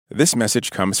This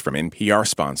message comes from NPR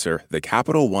sponsor, the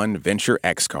Capital One Venture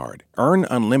X Card. Earn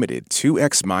unlimited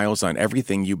 2x miles on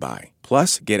everything you buy.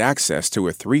 Plus, get access to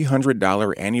a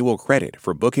 $300 annual credit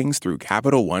for bookings through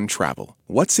Capital One Travel.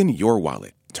 What's in your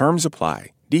wallet? Terms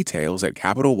apply. Details at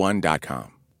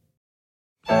CapitalOne.com.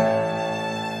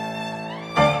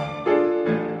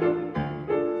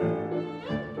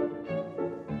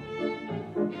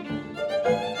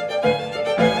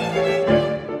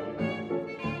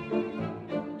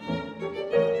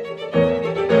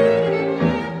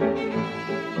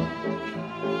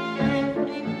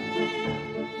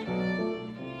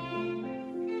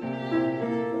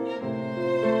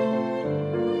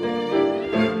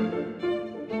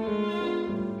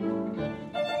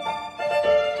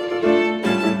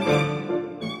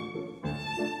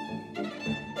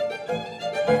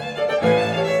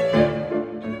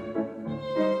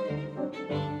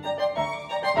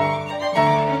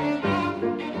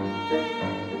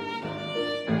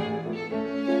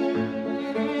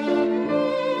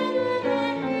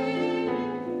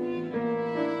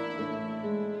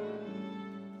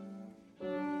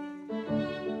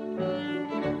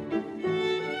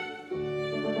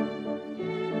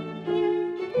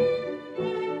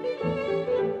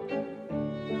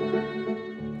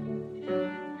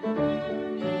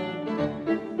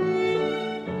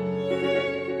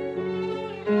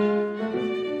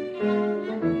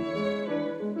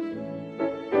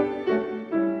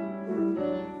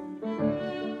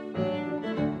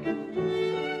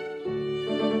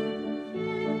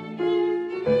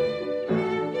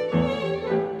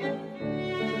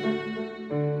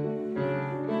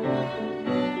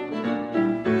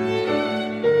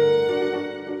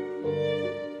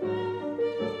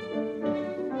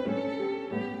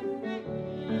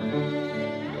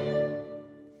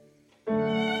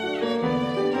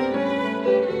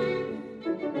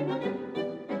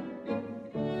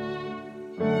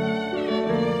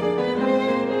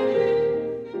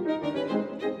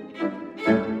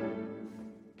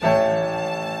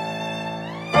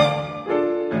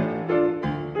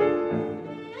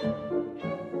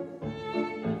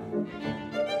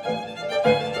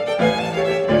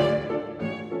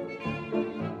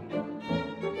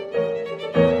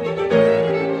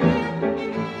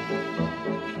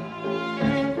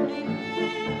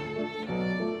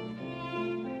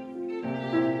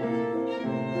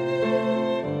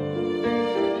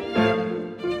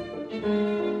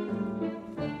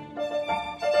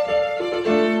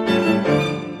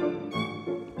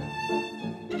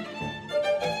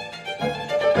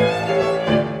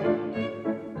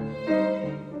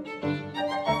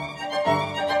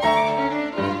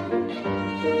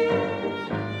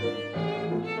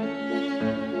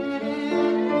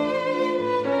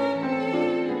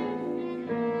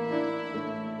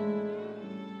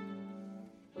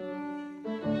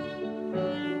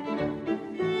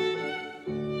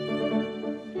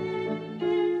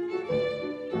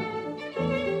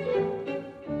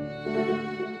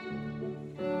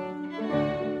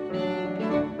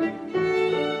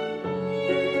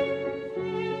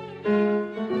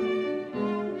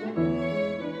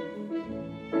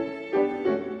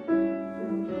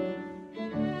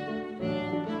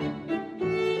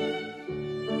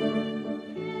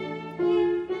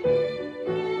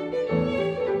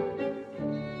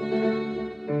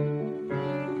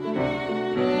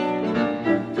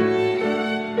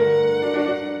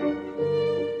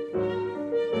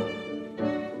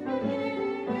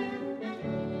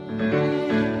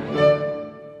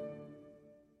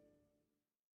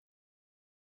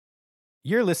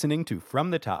 You're listening to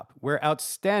From the Top, where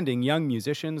outstanding young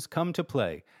musicians come to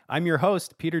play. I'm your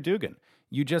host, Peter Dugan.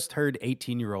 You just heard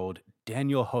 18-year-old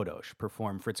Daniel Hodosh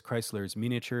perform Fritz Kreisler's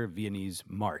miniature Viennese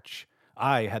March.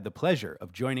 I had the pleasure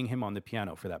of joining him on the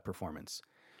piano for that performance.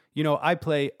 You know, I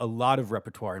play a lot of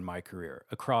repertoire in my career,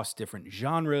 across different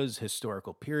genres,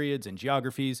 historical periods, and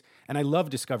geographies, and I love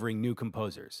discovering new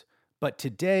composers. But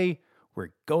today, we're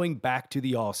going back to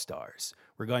the All-Stars.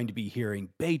 We're going to be hearing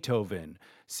Beethoven,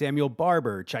 Samuel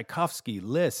Barber, Tchaikovsky,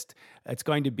 Liszt. It's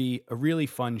going to be a really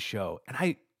fun show. And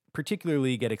I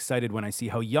particularly get excited when I see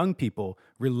how young people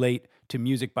relate to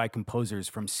music by composers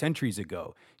from centuries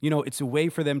ago. You know, it's a way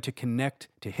for them to connect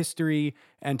to history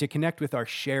and to connect with our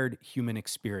shared human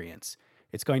experience.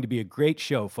 It's going to be a great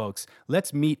show, folks.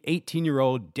 Let's meet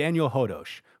 18-year-old Daniel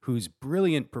Hodosh, whose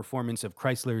brilliant performance of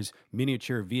Kreisler's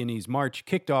miniature Viennese March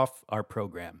kicked off our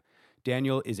program.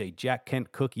 Daniel is a Jack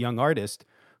Kent Cooke young artist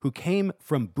who came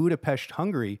from Budapest,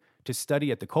 Hungary, to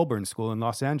study at the Colburn School in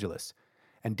Los Angeles.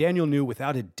 And Daniel knew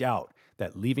without a doubt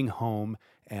that leaving home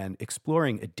and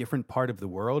exploring a different part of the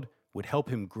world would help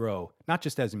him grow, not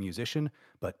just as a musician,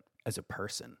 but as a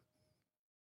person.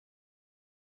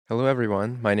 Hello,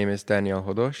 everyone. My name is Daniel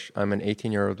Hodos. I'm an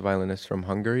 18-year-old violinist from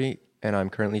Hungary, and I'm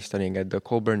currently studying at the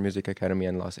Colburn Music Academy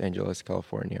in Los Angeles,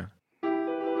 California.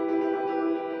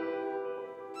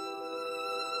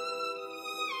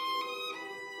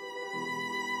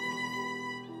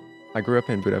 I grew up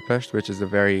in Budapest, which is a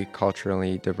very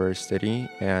culturally diverse city,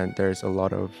 and there's a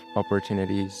lot of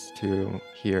opportunities to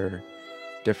hear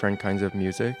different kinds of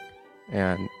music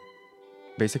and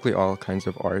basically all kinds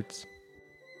of arts.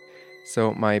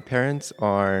 So my parents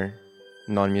are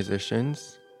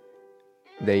non-musicians.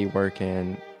 They work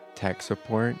in tech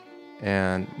support,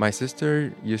 and my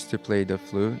sister used to play the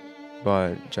flute,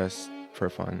 but just for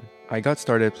fun. I got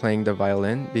started playing the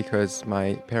violin because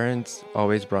my parents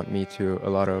always brought me to a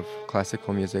lot of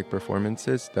classical music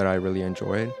performances that I really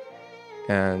enjoyed.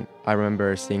 And I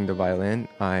remember seeing the violin,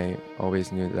 I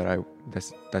always knew that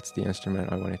that's the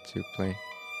instrument I wanted to play.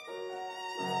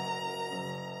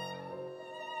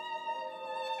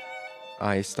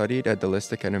 I studied at the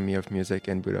Liszt Academy of Music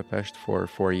in Budapest for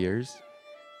 4 years.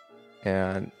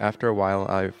 And after a while,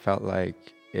 I felt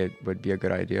like it would be a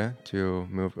good idea to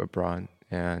move abroad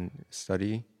and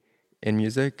study. In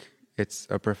music, it's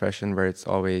a profession where it's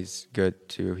always good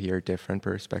to hear different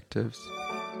perspectives.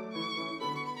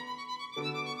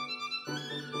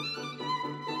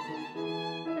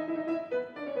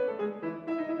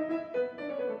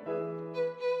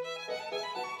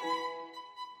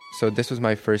 So this was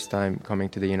my first time coming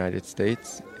to the United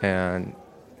States, and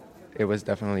it was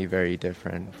definitely very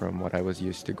different from what I was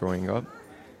used to growing up,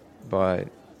 but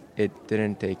it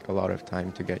didn't take a lot of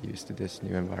time to get used to this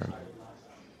new environment.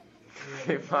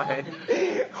 Okay, fine.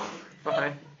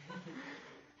 Fine.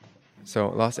 So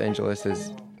Los Angeles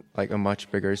is like a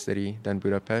much bigger city than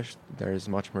Budapest. There's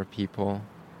much more people,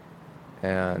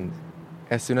 and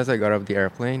as soon as I got off the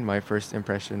airplane, my first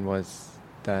impression was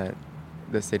that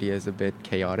the city is a bit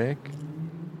chaotic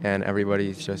and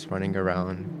everybody's just running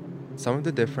around. Some of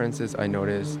the differences I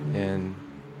noticed in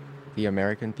the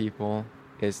American people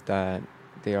is that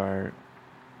they are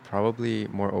probably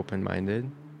more open-minded.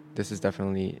 This is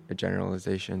definitely a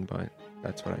generalization, but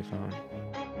that's what I found.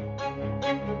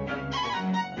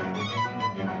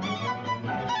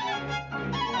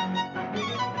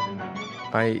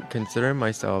 I consider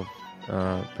myself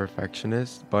a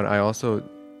perfectionist, but I also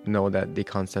know that the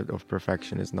concept of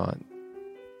perfection is not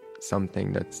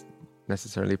something that's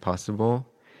necessarily possible.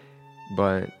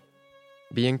 But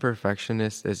being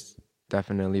perfectionist is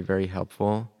definitely very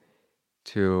helpful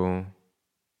to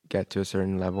get to a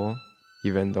certain level,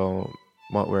 even though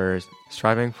what we're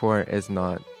striving for is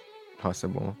not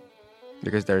possible,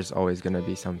 because there's always going to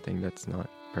be something that's not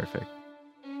perfect.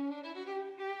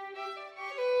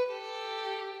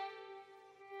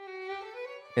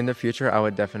 In the future, I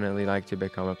would definitely like to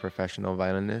become a professional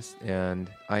violinist, and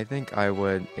I think I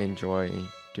would enjoy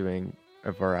doing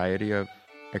a variety of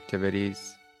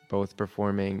activities, both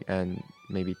performing and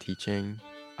maybe teaching.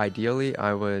 Ideally,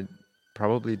 I would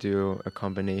probably do a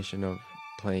combination of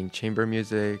playing chamber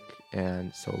music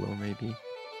and solo maybe.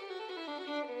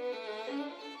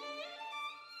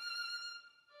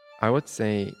 I would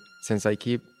say, since I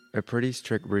keep a pretty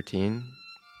strict routine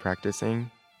practicing,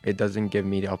 it doesn't give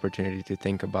me the opportunity to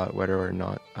think about whether or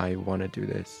not I want to do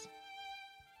this.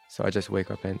 So I just wake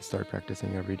up and start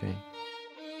practicing every day.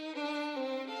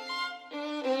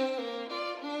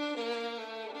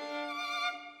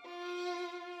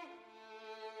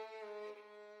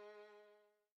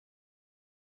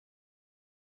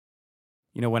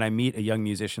 You know, when I meet a young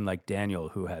musician like Daniel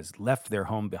who has left their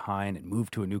home behind and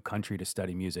moved to a new country to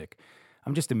study music,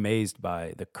 I'm just amazed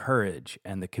by the courage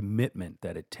and the commitment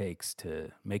that it takes to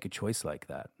make a choice like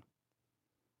that.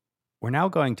 We're now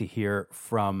going to hear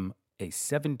from a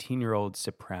 17-year-old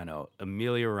soprano,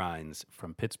 Amelia Rines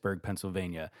from Pittsburgh,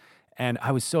 Pennsylvania. And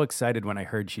I was so excited when I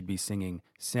heard she'd be singing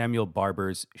Samuel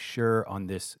Barber's Sure on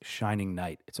This Shining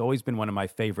Night. It's always been one of my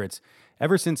favorites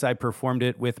ever since I performed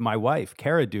it with my wife,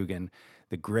 Cara Dugan,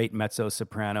 the great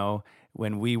mezzo-soprano,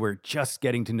 when we were just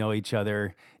getting to know each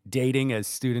other, dating as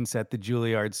students at the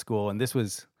Juilliard School. And this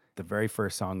was the very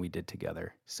first song we did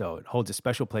together. So it holds a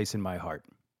special place in my heart.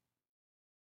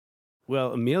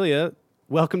 Well, Amelia,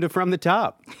 welcome to From the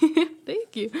Top.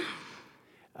 Thank you.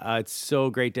 It's so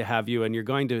great to have you, and you're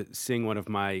going to sing one of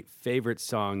my favorite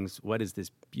songs. What is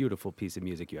this beautiful piece of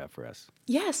music you have for us?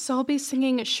 Yes, I'll be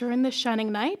singing Sure in the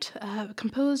Shining Night,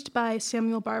 composed by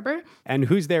Samuel Barber. And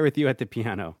who's there with you at the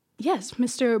piano? Yes,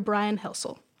 Mr. Brian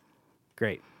Helsel.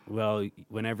 Great. Well,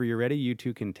 whenever you're ready, you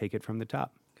two can take it from the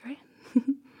top. Great.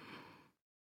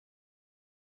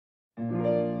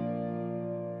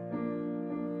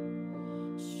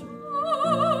 Sure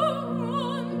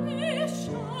on this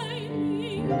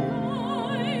shining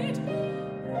night.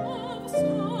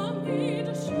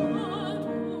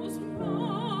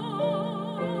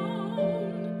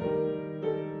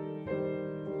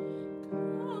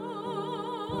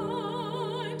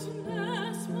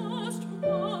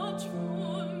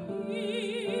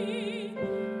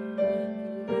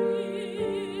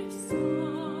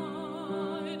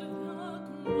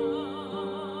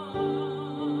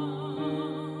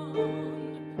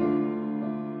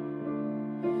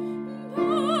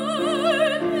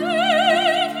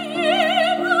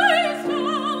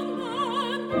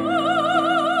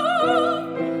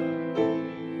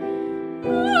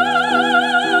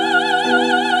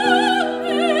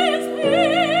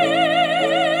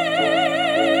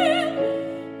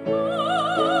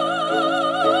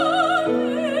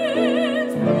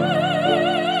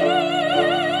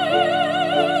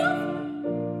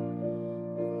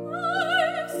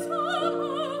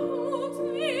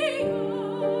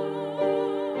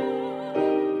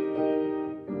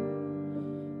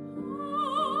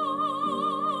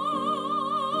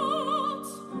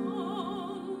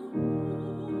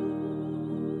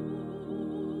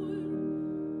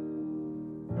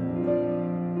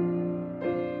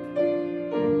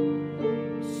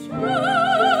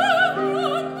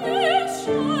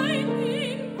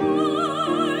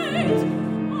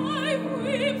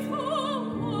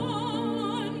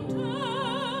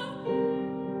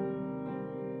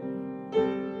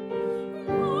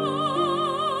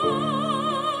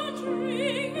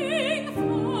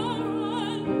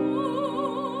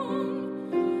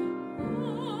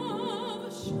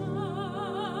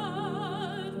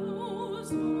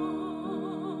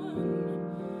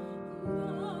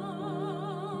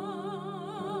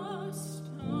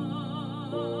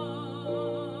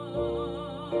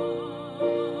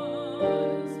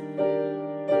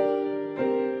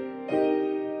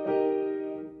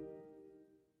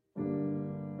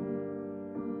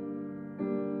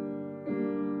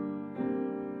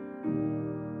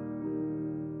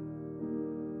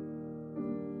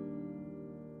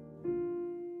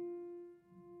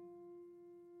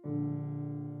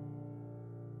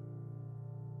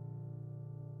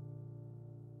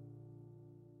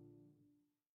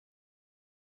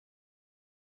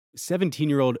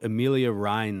 17-year-old Amelia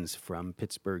Rhines from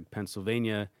Pittsburgh,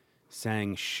 Pennsylvania,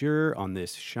 sang Sure on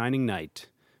This Shining Night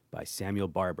by Samuel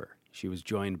Barber. She was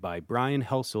joined by Brian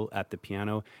Helsel at the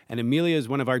piano, and Amelia is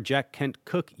one of our Jack Kent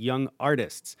Cooke young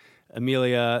artists.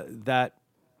 Amelia, that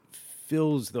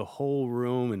fills the whole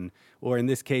room, or in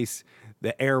this case,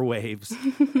 the airwaves,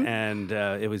 and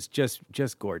it was just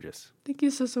gorgeous. Thank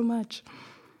you so much.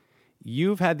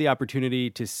 You've had the opportunity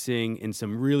to sing in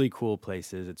some really cool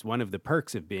places. It's one of the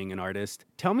perks of being an artist.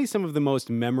 Tell me some of the most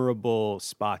memorable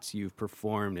spots you've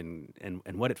performed and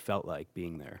what it felt like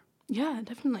being there. Yeah,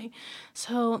 definitely.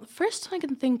 So the first I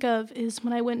can think of is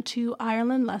when I went to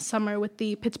Ireland last summer with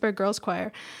the Pittsburgh Girls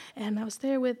Choir. And I was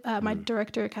there with my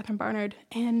director, Catherine Barnard,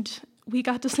 and we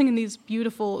got to sing in these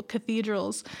beautiful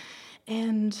cathedrals.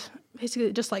 And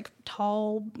basically just like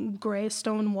tall gray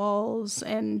stone walls,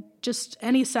 and just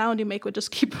any sound you make would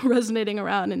just keep resonating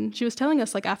around. And she was telling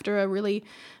us, like, after a really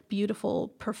beautiful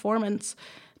performance,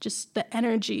 just the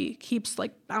energy keeps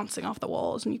like bouncing off the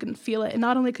walls and you can feel it. And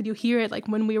not only could you hear it like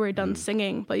when we were done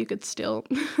singing, but you could still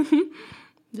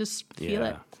just feel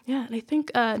it. Yeah. And I think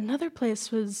another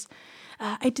place was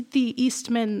I did the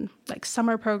Eastman like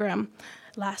summer program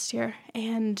last year,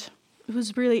 and it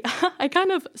was really, I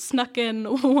kind of snuck in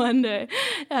one day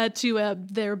to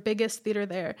their biggest theater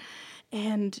there.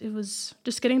 And it was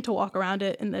just getting to walk around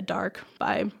it in the dark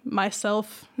by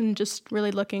myself and just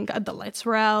really looking. God, the lights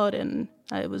were out, and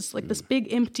it was like this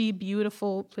big, empty,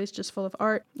 beautiful place just full of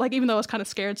art. Like, even though I was kind of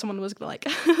scared someone was going to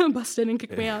like bust in and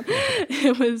kick me out,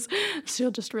 it was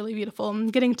still just really beautiful.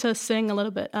 And getting to sing a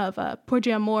little bit of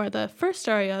Porgy Amor, the first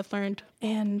aria I've learned,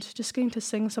 and just getting to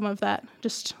sing some of that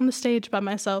just on the stage by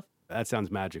myself. That sounds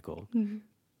magical. Mm-hmm.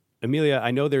 Amelia,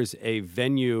 I know there's a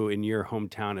venue in your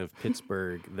hometown of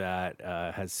Pittsburgh that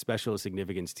has special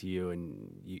significance to you,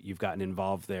 and you've gotten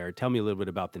involved there. Tell me a little bit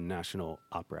about the National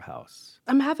Opera House.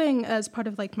 I'm having, as part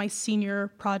of like my senior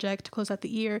project to close out the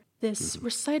year, this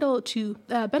recital to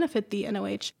benefit the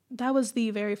NOH. That was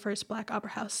the very first Black opera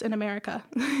house in America,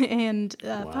 and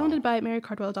founded by Mary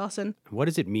Cardwell Dawson. What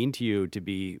does it mean to you to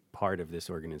be part of this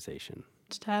organization?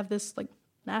 To have this like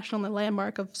national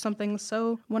landmark of something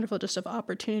so wonderful, just of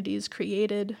opportunities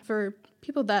created for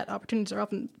people that opportunities are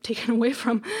often taken away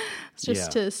from. It's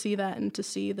just to see that, and to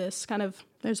see this kind of,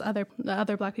 there's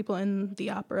other Black people in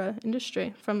the opera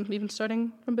industry from even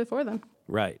starting from before then.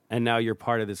 Right. And now you're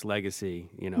part of this legacy,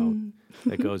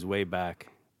 that goes way back.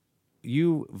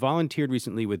 You volunteered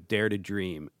recently with Dare to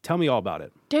Dream. Tell me all about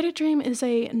it. Dare to Dream is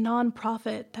a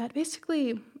nonprofit that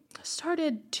basically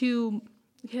started to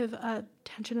give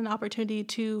attention and opportunity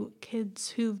to kids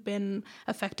who've been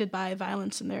affected by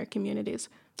violence in their communities.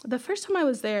 The first time I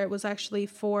was there was actually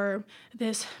for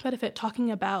this benefit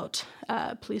talking about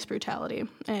police brutality,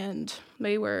 and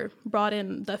they were brought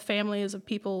in the families of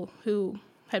people who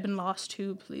had been lost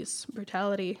to police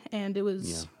brutality, and it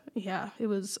was, it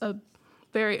was a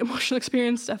very emotional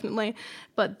experience, definitely.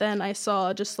 But then I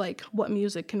saw just like what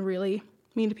music can really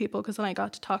mean to people, because then I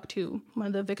got to talk to one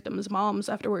of the victims' moms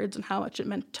afterwards and how much it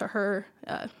meant to her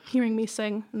hearing me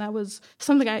sing. And that was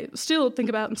something I still think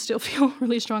about and still feel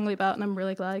really strongly about, and I'm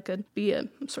really glad I could be a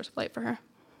source of light for her.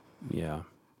 Yeah.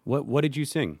 What did you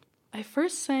sing? I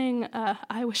first sang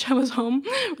I Wish I Was Home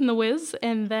from The Wiz,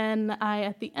 and then I,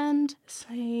 at the end,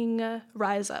 sang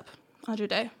Rise Up, Audrey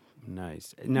Day.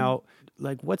 Nice. Now,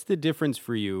 like, what's the difference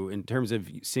for you in terms of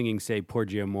singing, say,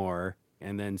 Porgy Amor,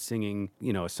 and then singing,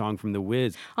 a song from The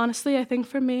Wiz? Honestly, I think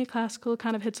for me, classical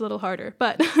kind of hits a little harder,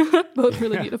 but both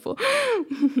really beautiful.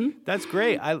 That's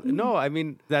great.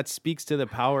 That speaks to the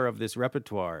power of this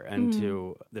repertoire and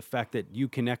to the fact that you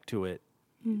connect to it.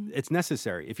 It's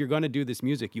necessary. If you're going to do this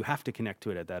music, you have to connect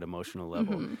to it at that emotional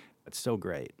level. It's so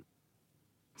great.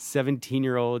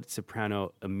 17-year-old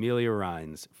soprano Amelia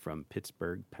Rhines from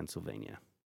Pittsburgh, Pennsylvania.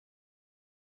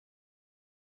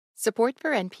 Support for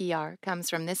NPR comes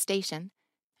from this station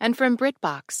and from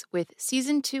BritBox with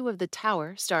Season 2 of The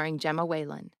Tower starring Gemma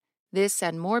Whalen. This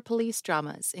and more police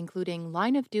dramas, including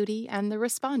Line of Duty and The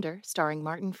Responder starring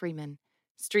Martin Freeman.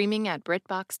 Streaming at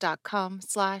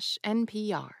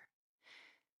BritBox.com/NPR.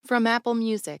 From Apple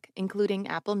Music, including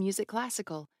Apple Music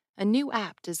Classical, a new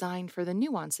app designed for the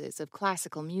nuances of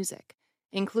classical music,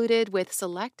 included with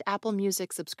select Apple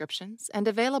Music subscriptions and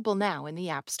available now in the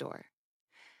App Store.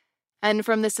 And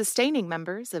from the sustaining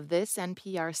members of this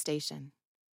NPR station.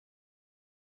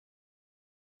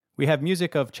 We have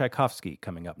music of Tchaikovsky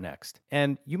coming up next.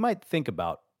 And you might think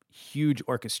about huge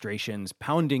orchestrations,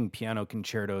 pounding piano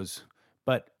concertos,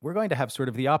 but we're going to have sort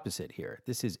of the opposite here.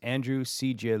 This is Andrew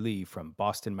C.J. Lee from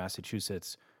Boston,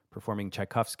 Massachusetts, performing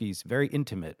Tchaikovsky's very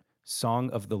intimate Song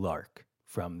of the Lark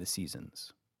from The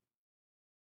Seasons.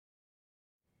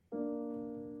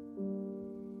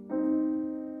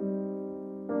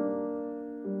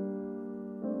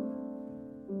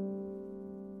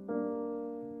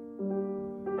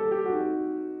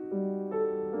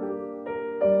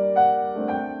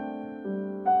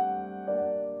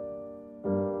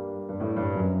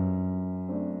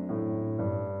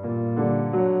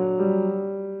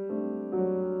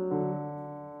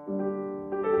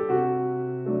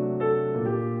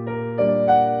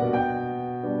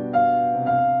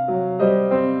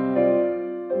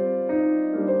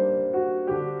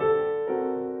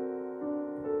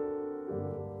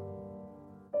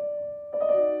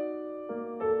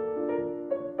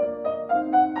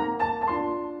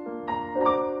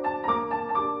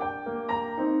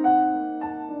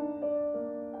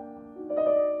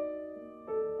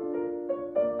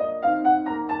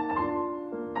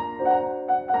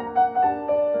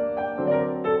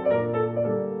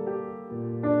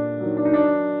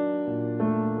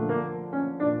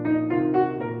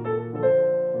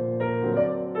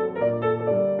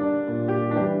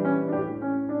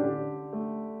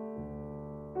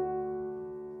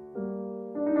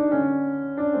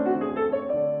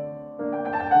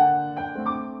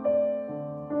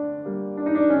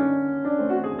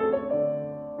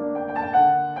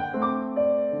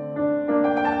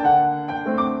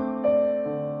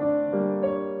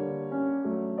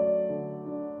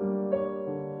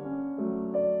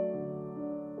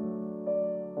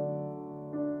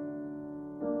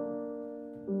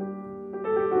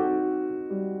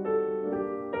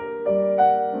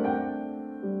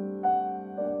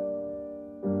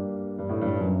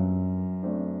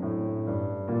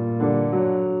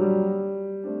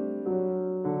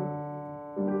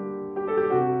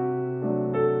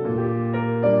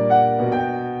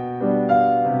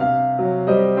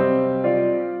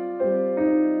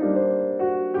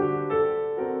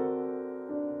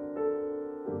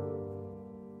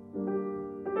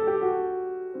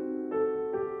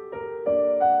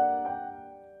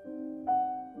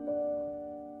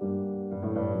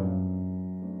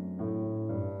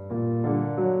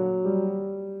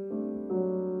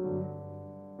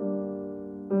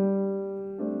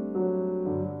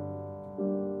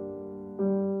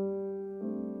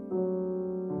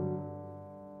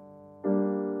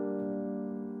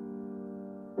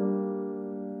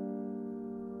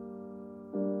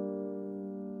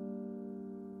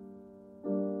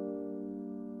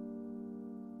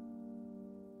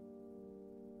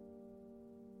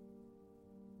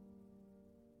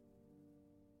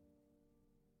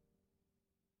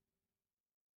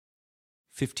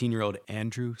 "15-year-old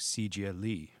Andrew C.J.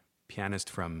 Lee, pianist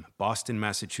from Boston,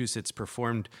 Massachusetts,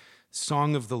 performed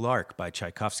Song of the Lark by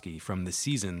Tchaikovsky from The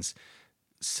Seasons.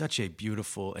 Such a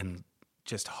beautiful and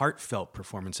just heartfelt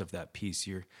performance of that piece.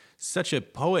 You're such a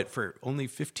poet for only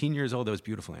 15 years old. That was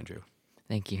beautiful, Andrew.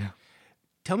 Thank you.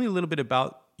 Tell me a little bit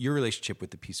about your relationship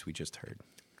with the piece we just heard.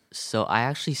 So I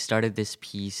actually started this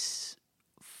piece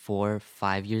 4 or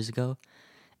 5 years ago,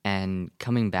 and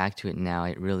coming back to it now,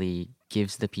 it really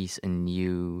gives the piece a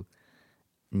new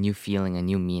feeling, a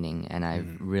new meaning, and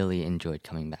I've really enjoyed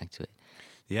coming back to it.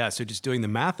 Yeah, so just doing the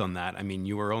math on that, I mean,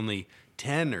 you were only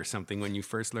 10 or something when you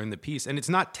first learned the piece, and it's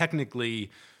not technically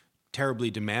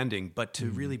terribly demanding, but to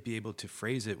really be able to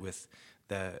phrase it with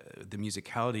the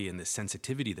musicality and the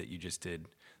sensitivity that you just did,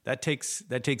 that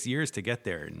takes years to get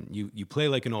there, and you play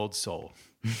like an old soul.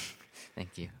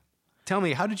 Thank you. Tell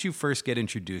me, how did you first get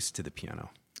introduced to the piano?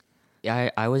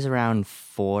 Yeah, I was around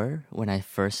 4 when I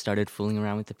first started fooling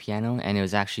around with the piano, and it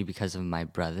was actually because of my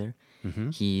brother.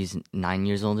 He's 9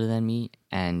 years older than me,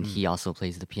 and he also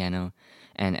plays the piano.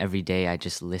 And every day I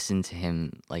just listen to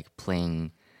him like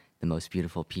playing the most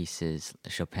beautiful pieces,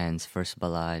 Chopin's First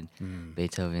Ballade,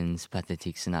 Beethoven's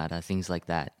Pathétique Sonata, things like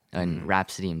that. And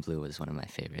Rhapsody in Blue was one of my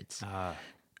favorites.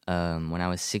 When I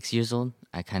was 6 years old,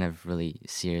 I kind of really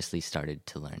seriously started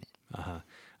to learn it.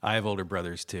 I have older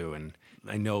brothers too, and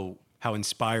I know how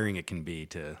inspiring it can be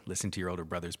to listen to your older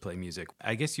brothers play music.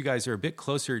 I guess you guys are a bit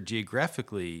closer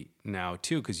geographically now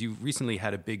too, because you recently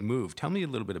had a big move. Tell me a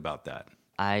little bit about that.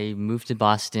 I moved to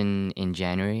Boston in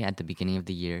January at the beginning of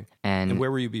the year. And where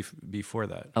were you before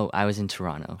that? Oh, I was in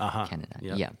Toronto, Canada.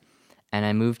 Yep. Yeah. And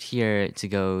I moved here to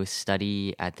go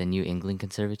study at the New England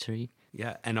Conservatory.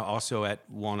 Yeah, and also at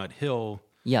Walnut Hill.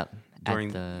 Yeah,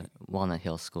 at the Walnut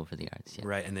Hill School for the Arts. Yeah.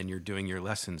 Right, and then you're doing your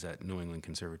lessons at New England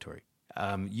Conservatory.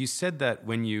 You said that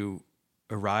when you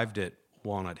arrived at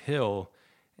Walnut Hill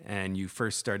and you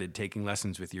first started taking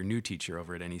lessons with your new teacher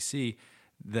over at NEC,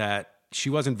 that she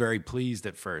wasn't very pleased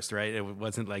at first, right? It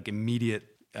wasn't like immediate,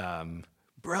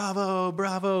 bravo,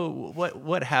 bravo.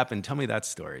 What happened? Tell me that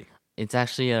story. It's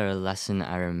actually a lesson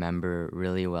I remember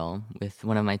really well with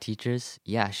one of my teachers.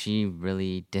 Yeah, she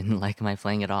really didn't like my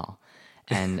playing at all.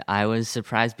 And I was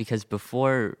surprised because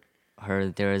before her,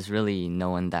 there was really no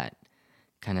one that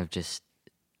kind of just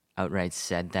outright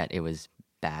said that it was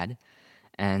bad.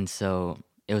 And so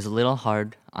it was a little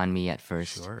hard on me at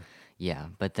first. Sure. Yeah,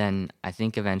 but then I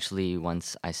think eventually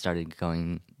once I started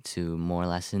going to more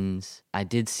lessons, I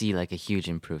did see like a huge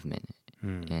improvement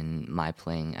in my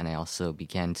playing, and I also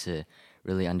began to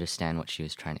really understand what she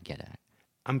was trying to get at.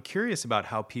 I'm curious about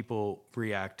how people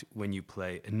react when you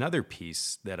play another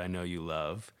piece that I know you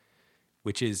love,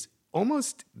 which is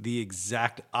almost the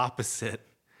exact opposite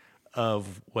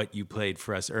of what you played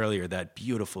for us earlier, that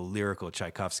beautiful lyrical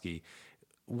Tchaikovsky.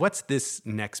 What's this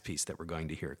next piece that we're going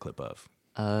to hear a clip of?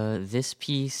 This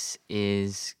piece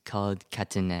is called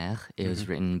Catenaire. It was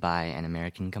written by an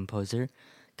American composer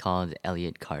called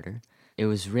Elliott Carter. It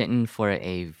was written for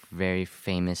a very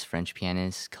famous French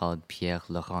pianist called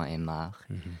Pierre-Laurent Aimard.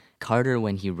 Carter,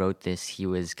 when he wrote this, he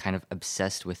was kind of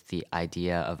obsessed with the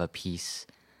idea of a piece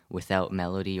without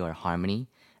melody or harmony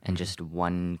and just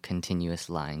one continuous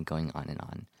line going on and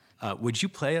on. Would you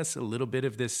play us a little bit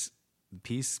of this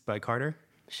piece by Carter?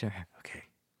 Sure. Okay.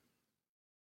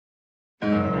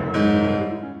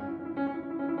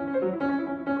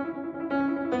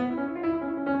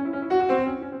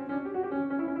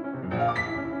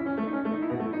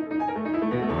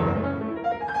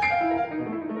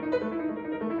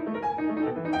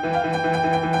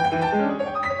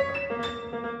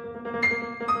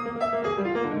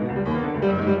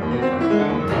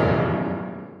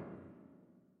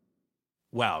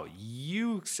 Wow,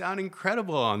 you sound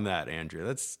incredible on that,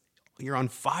 Andrew. You're on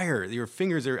fire. Your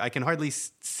fingers I can hardly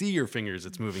see your fingers.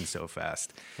 It's moving so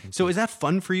fast. So is that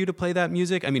fun for you to play that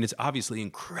music? I mean, it's obviously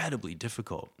incredibly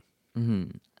difficult.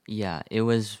 Yeah, it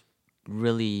was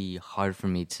really hard for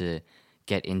me to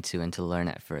get into and to learn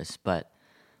at first. But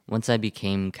once I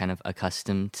became kind of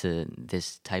accustomed to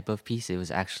this type of piece, it was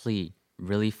actually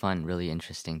really fun, really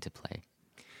interesting to play.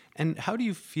 And how do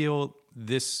you feel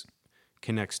this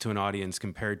connects to an audience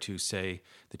compared to, say,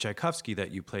 the Tchaikovsky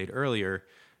that you played earlier?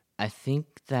 I think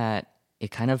that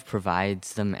it kind of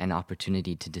provides them an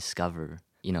opportunity to discover,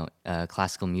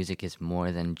 classical music is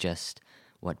more than just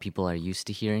what people are used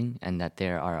to hearing, and that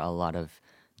there are a lot of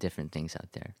different things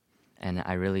out there. And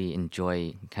I really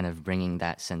enjoy kind of bringing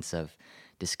that sense of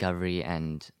discovery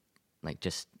and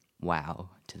just wow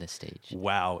to the stage.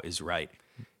 Wow is right.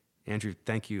 Andrew,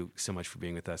 thank you so much for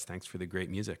being with us. Thanks for the great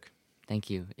music.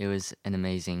 Thank you. It was an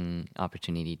amazing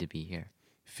opportunity to be here.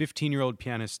 15-year-old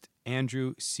pianist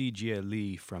Andrew C.J.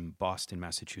 Lee from Boston,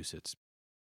 Massachusetts.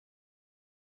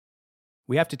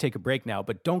 We have to take a break now,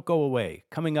 but don't go away.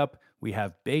 Coming up, we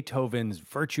have Beethoven's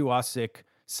virtuosic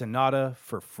sonata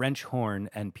for French horn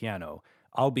and piano.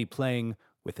 I'll be playing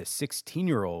with a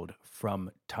 16-year-old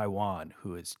from Taiwan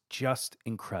who is just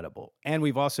incredible. And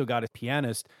we've also got a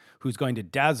pianist who's going to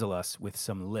dazzle us with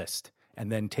some Liszt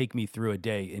and then take me through a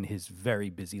day in his very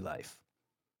busy life.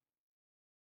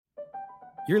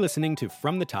 You're listening to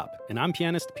From the Top, and I'm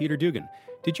pianist Peter Dugan.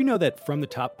 Did you know that From the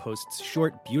Top posts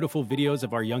short, beautiful videos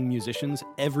of our young musicians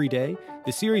every day?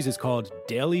 The series is called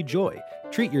Daily Joy.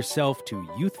 Treat yourself to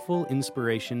youthful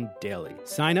inspiration daily.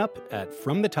 Sign up at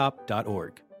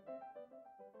fromthetop.org.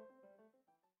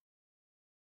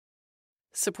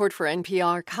 Support for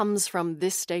NPR comes from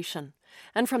this station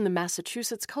and from the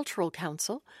Massachusetts Cultural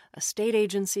Council, a state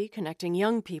agency connecting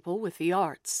young people with the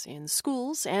arts in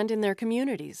schools and in their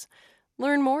communities.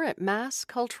 Learn more at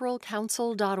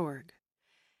massculturalcouncil.org.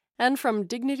 And from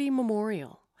Dignity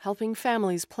Memorial, helping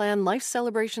families plan life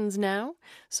celebrations now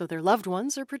so their loved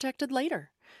ones are protected later,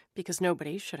 because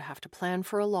nobody should have to plan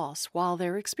for a loss while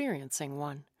they're experiencing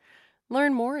one.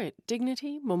 Learn more at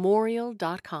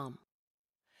dignitymemorial.com.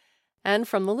 And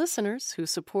from the listeners who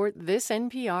support this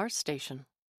NPR station.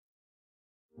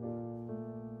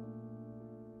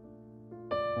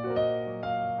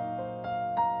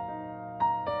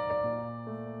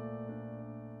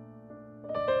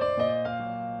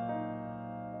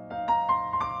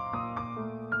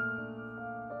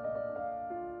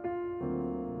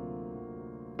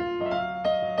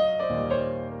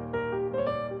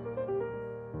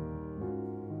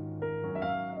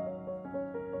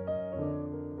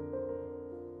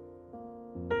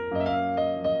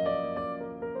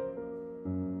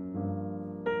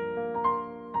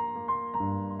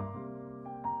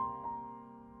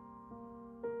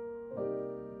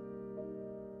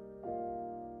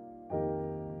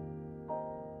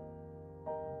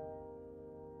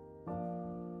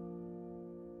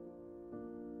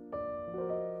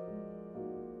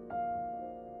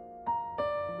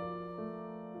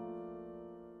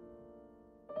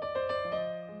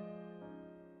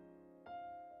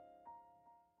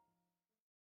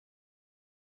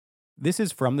 This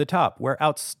is From the Top, where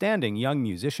outstanding young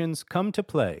musicians come to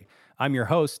play. I'm your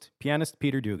host, pianist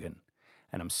Peter Dugan,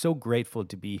 and I'm so grateful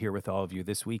to be here with all of you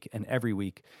this week and every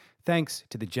week, thanks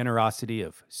to the generosity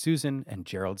of Susan and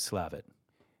Gerald Slavitt.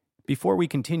 Before we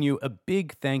continue, a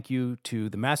big thank you to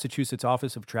the Massachusetts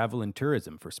Office of Travel and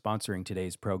Tourism for sponsoring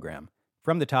today's program.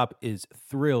 From the Top is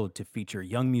thrilled to feature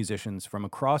young musicians from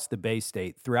across the Bay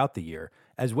State throughout the year,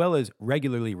 as well as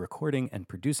regularly recording and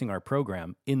producing our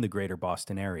program in the greater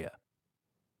Boston area.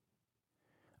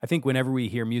 I think whenever we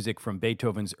hear music from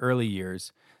Beethoven's early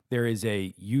years, there is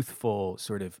a youthful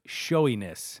sort of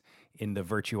showiness in the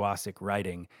virtuosic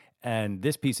writing, and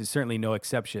this piece is certainly no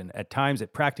exception. At times,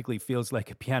 it practically feels like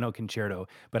a piano concerto,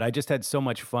 but I just had so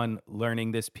much fun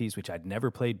learning this piece, which I'd never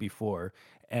played before,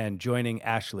 and joining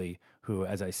Ashley, who,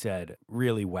 as I said,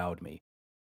 really wowed me.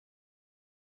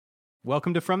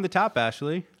 Welcome to From the Top,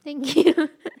 Ashley. Thank you.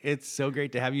 It's so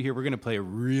great to have you here. We're going to play a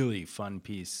really fun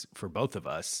piece for both of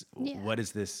us. Yeah. What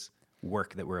is this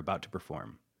work that we're about to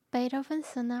perform? Beethoven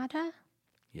Sonata.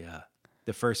 Yeah,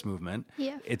 the first movement.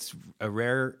 Yeah. It's a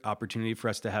rare opportunity for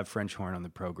us to have French horn on the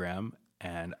program,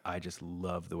 and I just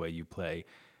love the way you play.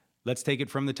 Let's take it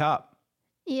from the top.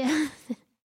 Yeah.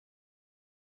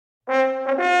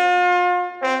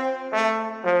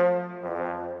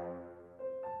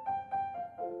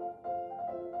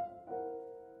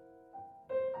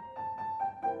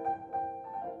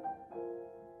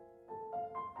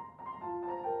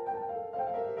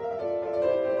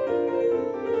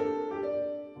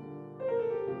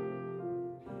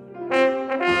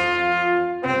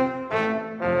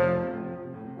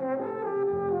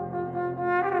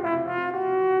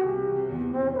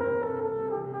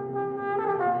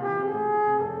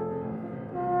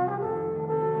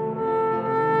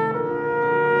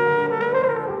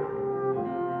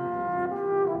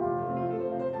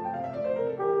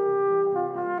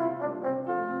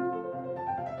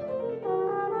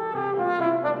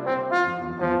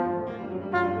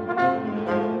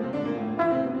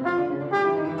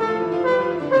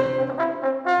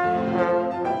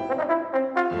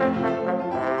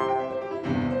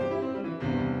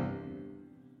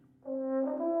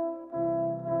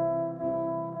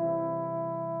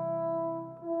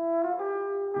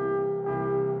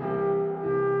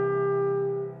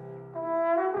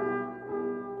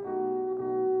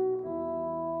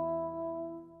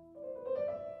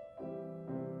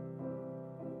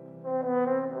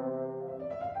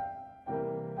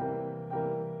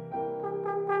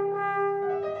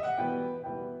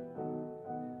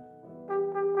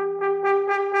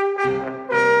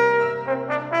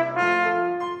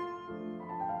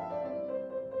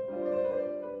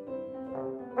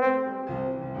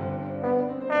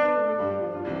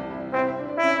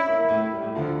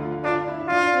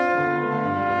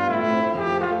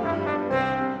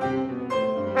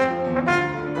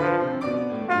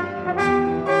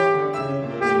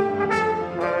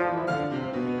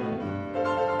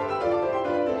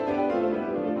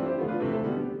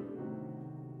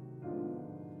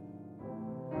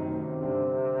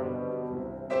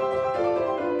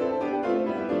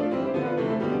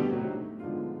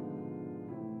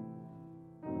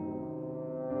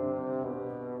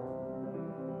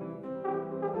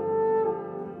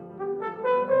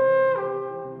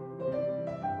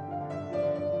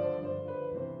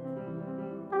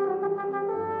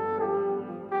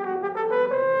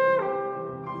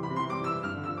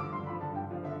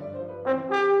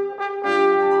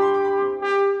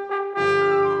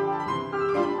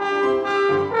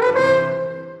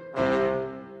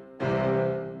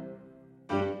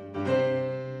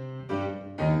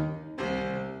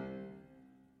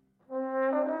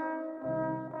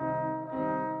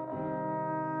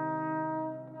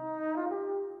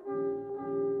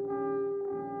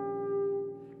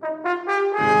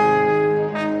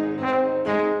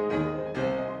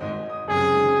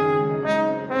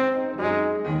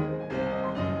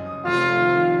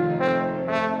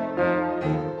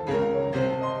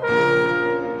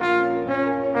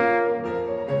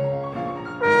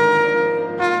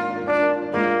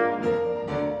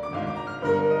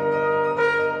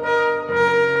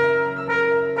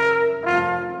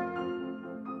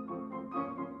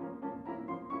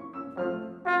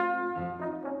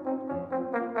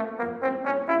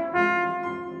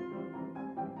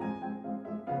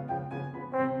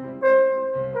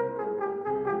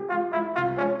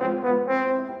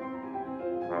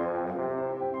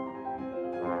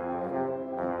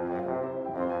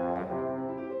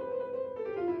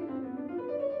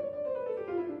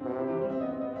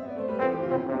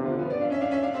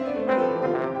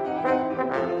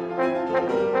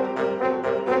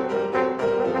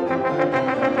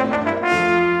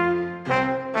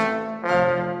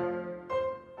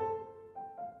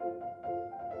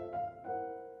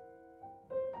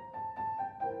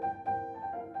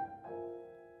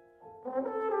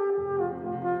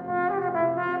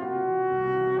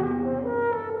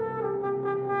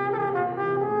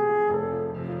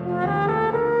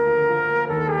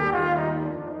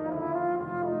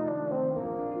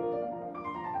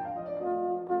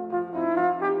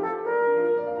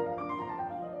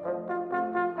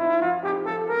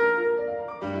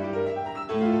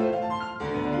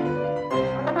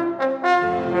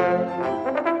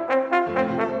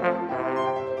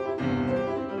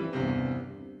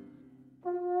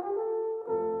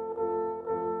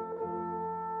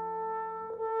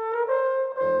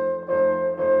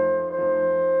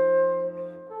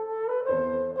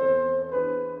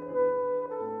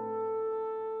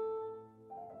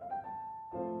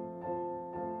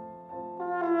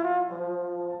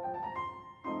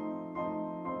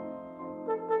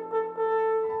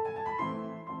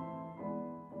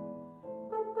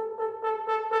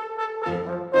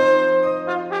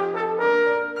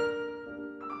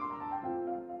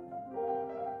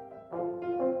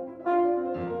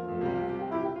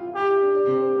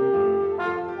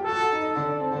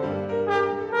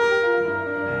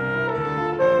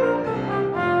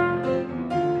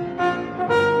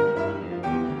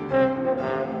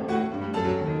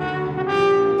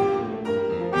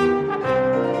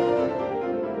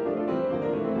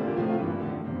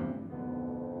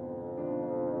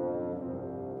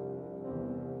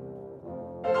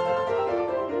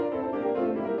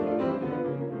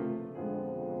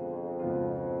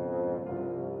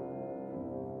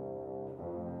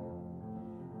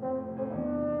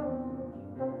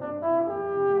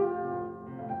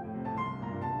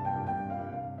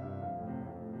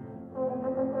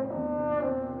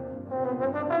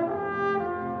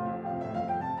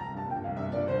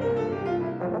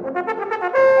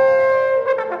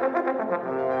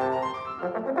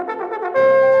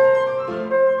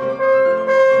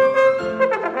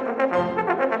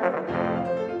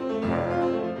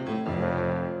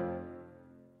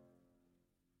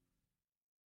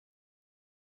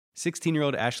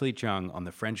 16-year-old Ashley Chung on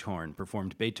the French horn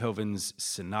performed Beethoven's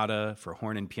Sonata for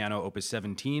Horn and Piano, Opus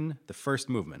 17, the first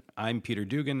movement. I'm Peter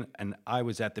Dugan, and I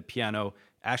was at the piano.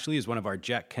 Ashley is one of our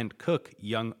Jack Kent Cooke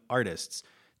young artists.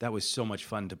 That was so much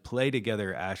fun to play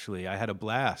together, Ashley. I had a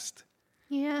blast.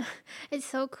 Yeah, it's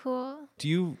so cool. Do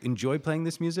you enjoy playing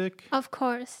this music? Of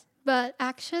course. But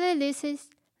actually, this is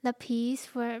the piece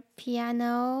for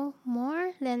piano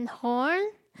more than horn.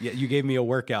 Yeah, you gave me a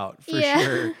workout for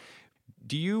sure.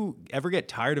 Do you ever get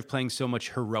tired of playing so much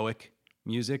heroic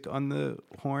music on the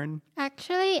horn?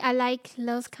 Actually, I like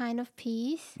those kind of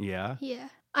piece. Yeah? Yeah.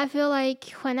 I feel like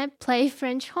when I play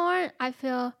French horn, I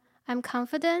feel I'm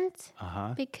confident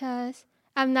because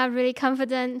I'm not really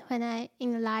confident when I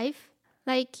in life.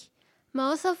 Like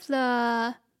most of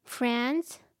the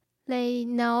friends, they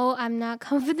know I'm not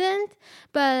confident,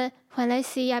 but when I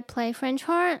see I play French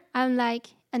horn, I'm like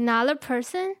another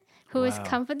person who is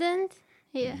confident.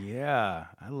 Yeah. Yeah,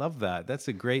 I love that. That's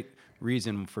a great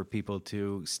reason for people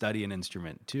to study an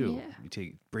instrument too,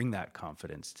 to bring that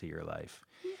confidence to your life.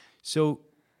 Yeah. So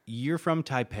you're from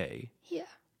Taipei. Yeah.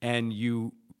 And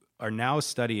you are now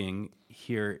studying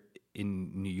here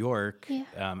in New York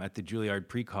at the Juilliard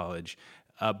Pre-College.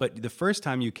 But the first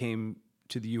time you came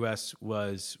to the U.S.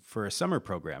 was for a summer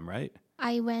program, right?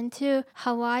 I went to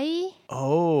Hawaii.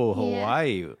 Oh,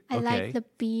 Hawaii. Yeah. I like the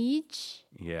beach.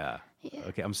 Yeah.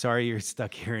 Okay, I'm sorry you're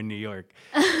stuck here in New York.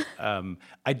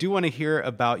 I do want to hear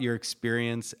about your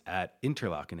experience at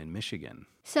Interlochen in Michigan.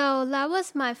 So that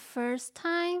was my first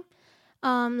time,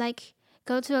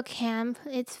 go to a camp.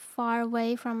 It's far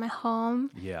away from my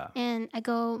home. Yeah. And I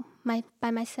go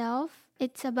by myself.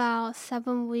 It's about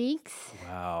 7 weeks.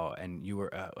 Wow. And you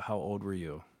were, how old were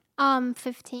you?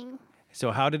 15. So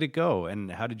how did it go?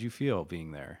 And how did you feel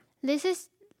being there? This is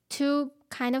two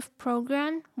kind of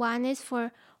program. One is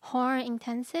for horn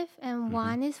intensive and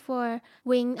one is for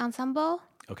wind ensemble.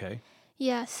 Okay.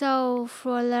 Yeah, so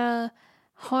for the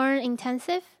horn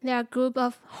intensive, there are a group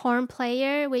of horn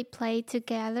player. We play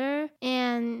together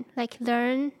and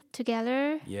learn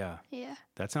together. Yeah. Yeah.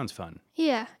 That sounds fun.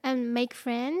 Yeah, and make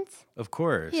friends. Of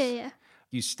course. Yeah.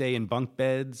 You stay in bunk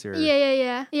beds or?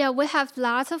 Yeah. Yeah, we have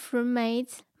lots of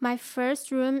roommates. My first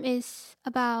room is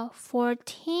about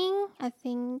 14, I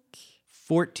think.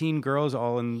 14 girls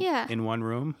all in one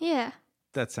room? Yeah.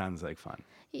 That sounds like fun.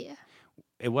 Yeah.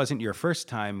 It wasn't your first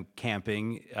time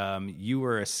camping. You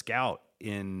were a scout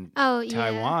in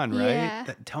Taiwan, right?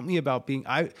 Yeah. Tell me about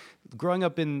growing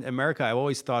up in America, I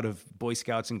always thought of Boy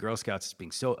Scouts and Girl Scouts as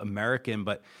being so American,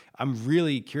 but I'm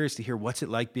really curious to hear what's it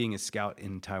like being a scout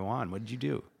in Taiwan. What did you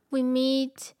do? We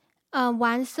meet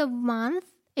once a month.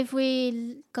 If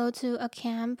we go to a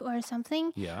camp or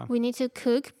something, we need to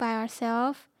cook by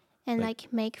ourselves and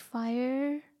make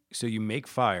fire. So you make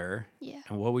fire. Yeah.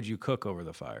 And what would you cook over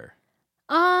the fire?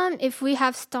 If we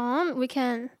have stone, we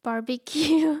can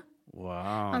barbecue.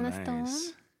 Wow, on nice. the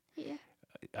stone.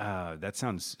 Yeah. That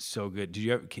sounds so good.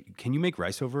 Can you make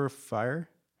rice over a fire?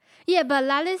 Yeah, but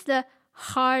that is the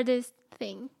hardest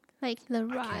thing, the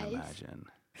rice. I can't imagine.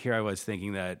 Here I was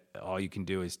thinking that all you can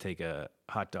do is take a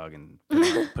hot dog and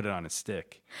put it on a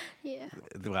stick. Yeah.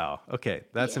 Wow. Okay,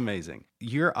 that's amazing.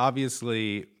 You're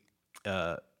obviously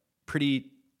a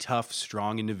pretty tough,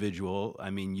 strong individual. I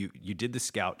mean, you did the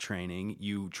scout training.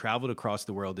 You traveled across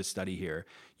the world to study here.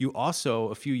 You also,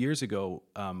 a few years ago,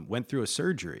 went through a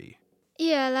surgery.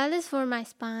 Yeah, that is for my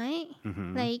spine.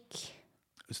 Mm-hmm.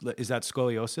 Is that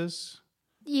scoliosis?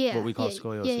 Yeah. What we call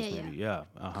scoliosis, maybe. Yeah.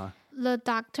 Uh-huh. The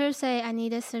doctor say I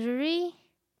need a surgery.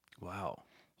 Wow.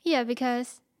 Yeah,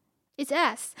 because it's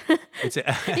S. It's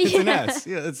an S.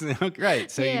 Yeah, that's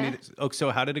right. So you need.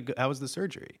 So how did it go? How was the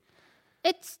surgery?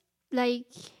 It's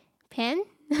pain.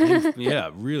 Yeah,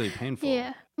 really painful.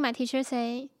 Yeah. My teacher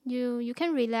say you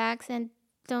can relax and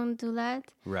don't do that.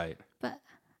 Right. But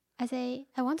I say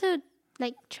I want to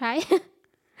try.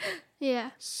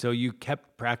 Yeah. So you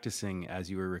kept practicing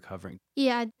as you were recovering.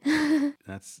 Yeah.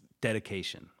 That's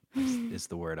dedication is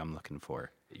the word I'm looking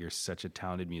for. You're such a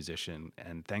talented musician,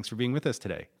 and thanks for being with us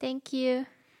today. Thank you.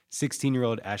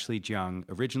 16-year-old Ashley Jiang,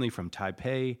 originally from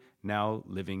Taipei, now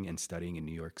living and studying in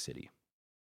New York City.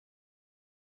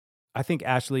 I think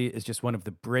Ashley is just one of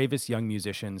the bravest young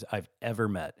musicians I've ever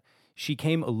met. She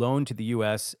came alone to the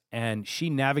U.S., and she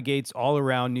navigates all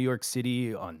around New York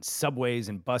City on subways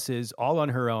and buses, all on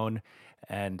her own,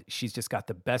 and she's just got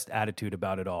the best attitude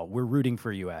about it all. We're rooting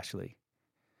for you, Ashley.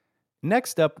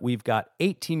 Next up, we've got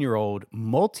 18-year-old,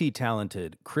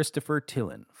 multi-talented Christopher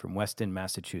Tillon from Weston,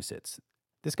 Massachusetts.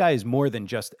 This guy is more than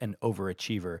just an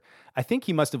overachiever. I think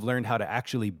he must have learned how to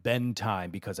actually bend time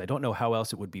because I don't know how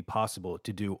else it would be possible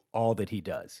to do all that he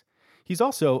does. He's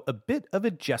also a bit of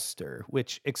a jester,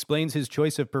 which explains his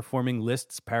choice of performing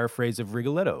Liszt's paraphrase of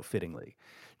Rigoletto fittingly.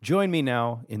 Join me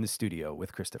now in the studio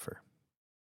with Christopher.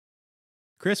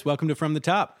 Chris, welcome to From the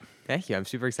Top. Thank you. I'm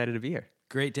super excited to be here.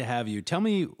 Great to have you. Tell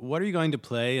me, what are you going to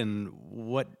play and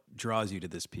what draws you to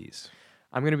this piece?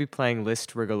 I'm going to be playing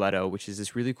Liszt Rigoletto, which is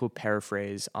this really cool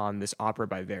paraphrase on this opera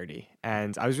by Verdi.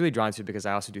 And I was really drawn to it because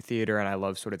I also do theater and I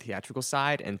love sort of the theatrical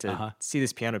side. And to see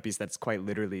this piano piece that's quite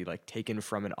literally like taken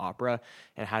from an opera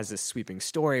and has this sweeping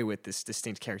story with this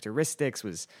distinct characteristics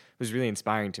was really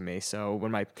inspiring to me. So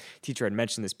when my teacher had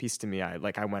mentioned this piece to me, I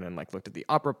went and looked at the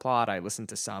opera plot. I listened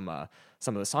to some of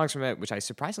the songs from it, which I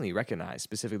surprisingly recognized,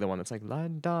 specifically the one that's like La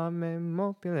Dame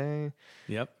Mobile.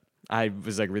 Yep. I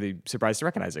was really surprised to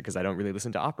recognize it because I don't really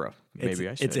listen to opera. Maybe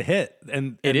I should. It's a hit.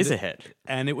 And it is a hit.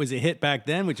 And it was a hit back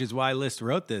then, which is why Liszt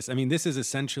wrote this. I mean, this is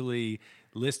essentially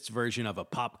Liszt's version of a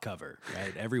pop cover,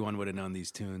 right? Everyone would have known these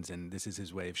tunes, and this is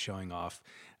his way of showing off.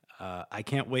 I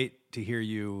can't wait to hear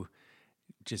you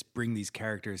just bring these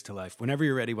characters to life. Whenever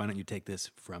you're ready, why don't you take this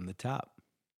from the top?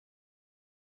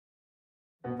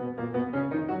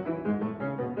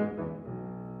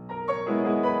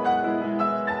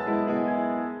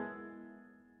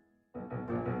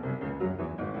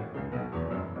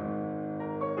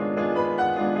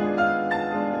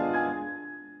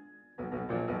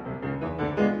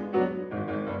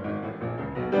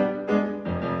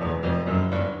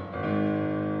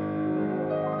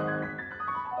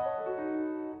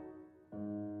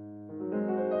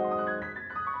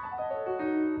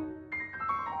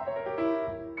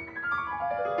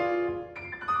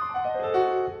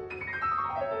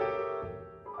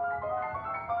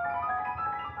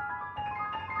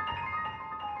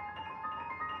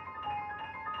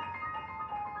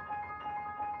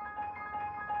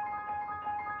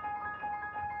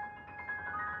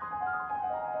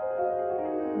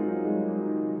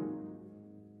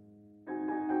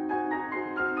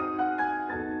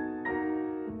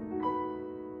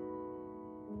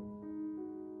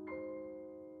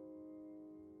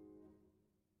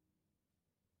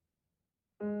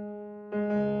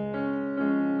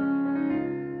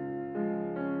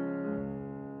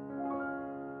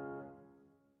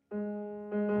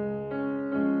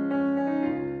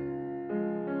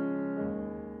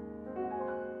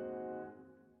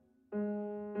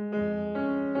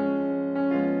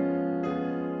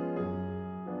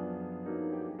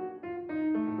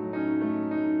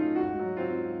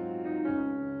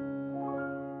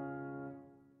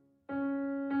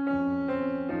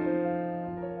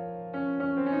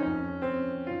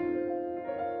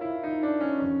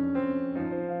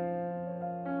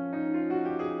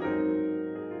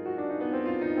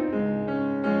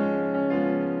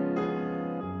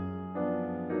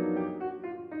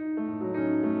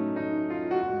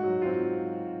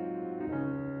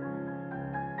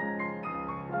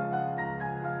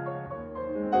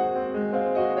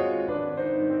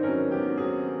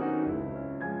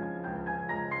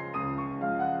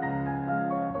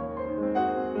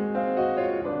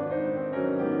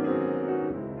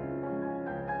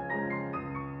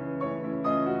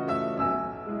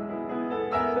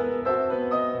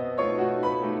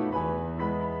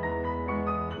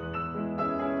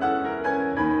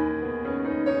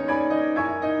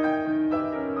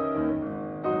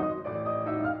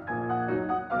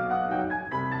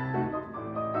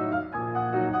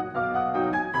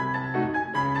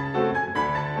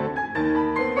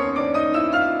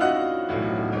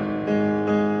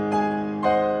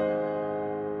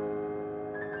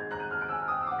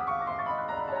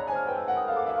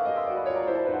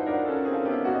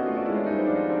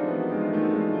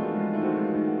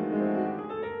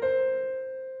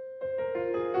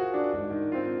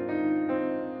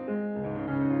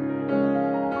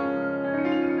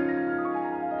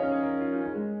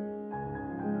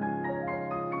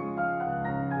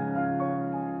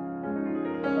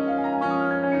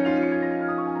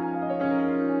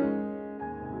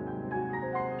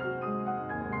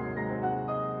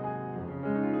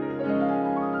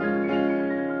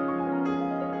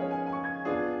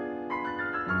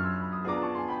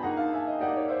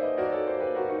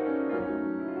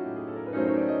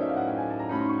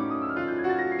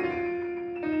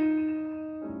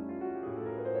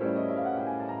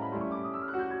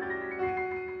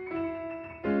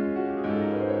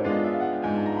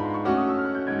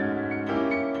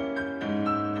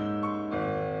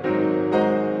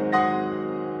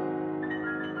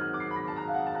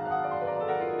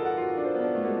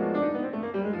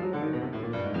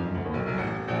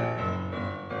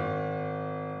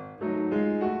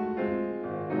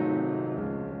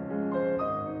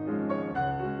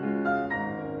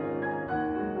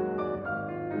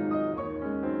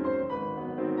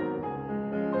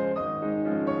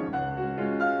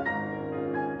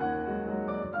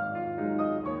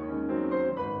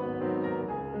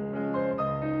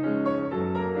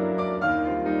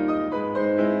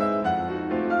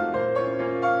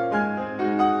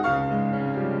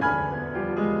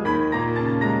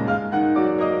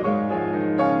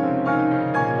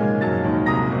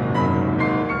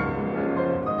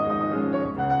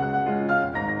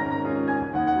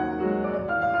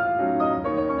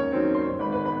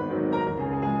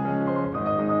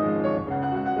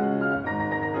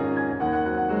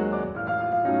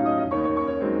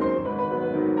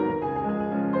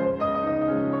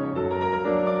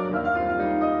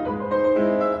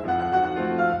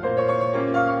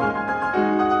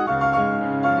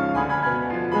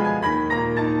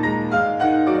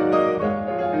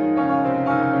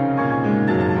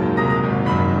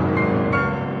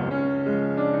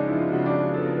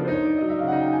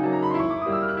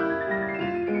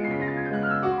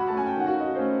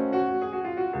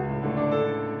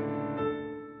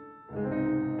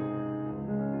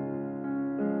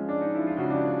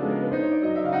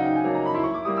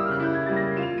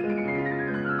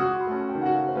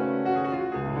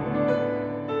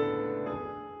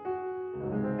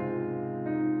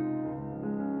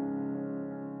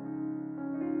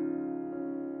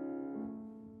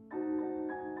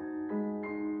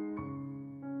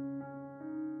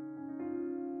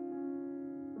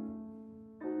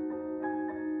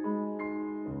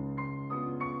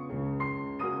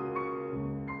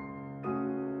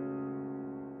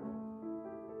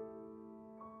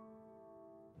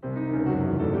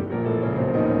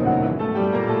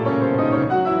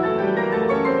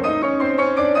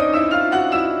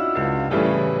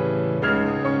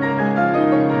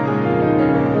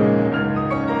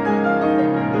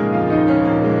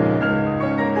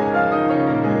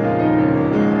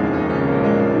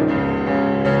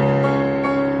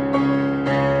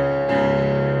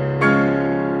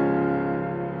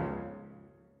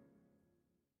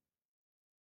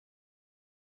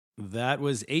 That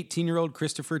was 18-year-old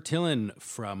Christopher Tillin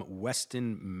from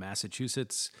Weston,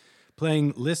 Massachusetts,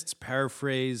 playing Liszt's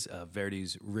paraphrase of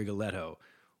Verdi's Rigoletto.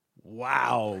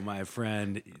 Wow, my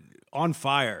friend. On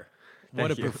fire. What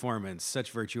a performance.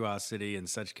 Such virtuosity and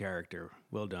such character.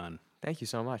 Well done. Thank you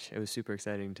so much. It was super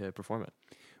exciting to perform it.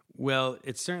 Well,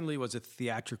 it certainly was a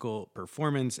theatrical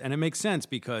performance, and it makes sense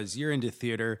because you're into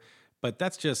theater, but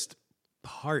that's just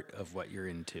part of what you're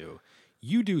into.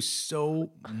 You do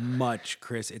so much,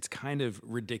 Chris. It's kind of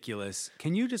ridiculous.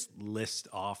 Can you just list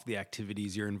off the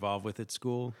activities you're involved with at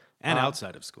school and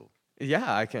outside of school?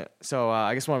 Yeah, I can. So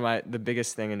I guess the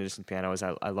biggest thing in addition to piano is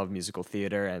I love musical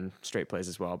theater and straight plays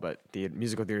as well. But the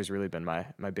musical theater has really been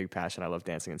my big passion. I love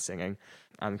dancing and singing.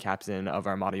 I'm captain of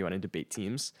our Model UN and debate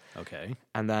teams. Okay.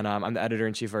 And then I'm the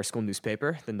editor-in-chief of our school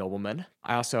newspaper, The Nobleman.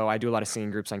 I do a lot of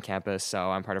singing groups on campus. So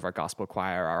I'm part of our gospel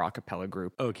choir, our a cappella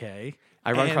group. Okay.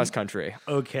 I run cross country.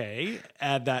 Okay.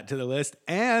 Add that to the list.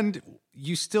 And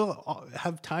you still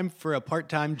have time for a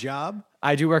part-time job?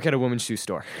 I do work at a women's shoe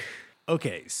store.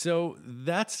 Okay, so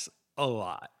that's a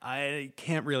lot. I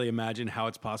can't really imagine how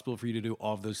it's possible for you to do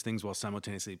all of those things while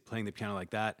simultaneously playing the piano like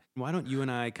that. Why don't you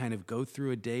and I kind of go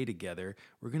through a day together?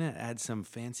 We're going to add some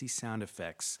fancy sound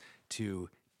effects to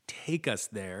take us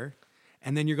there.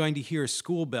 And then you're going to hear a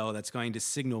school bell that's going to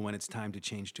signal when it's time to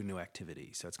change to a new activity.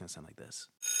 So it's going to sound like this.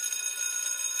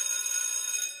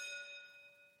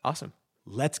 Awesome.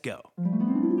 Let's go.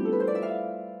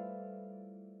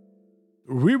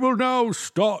 We will now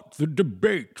start the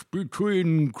debate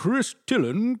between Chris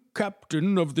Tillin,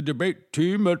 captain of the debate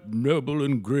team at Noble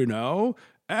and Grinnell,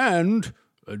 and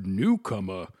a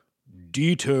newcomer,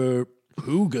 Dieter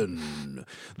Pugin.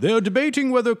 They are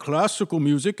debating whether classical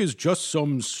music is just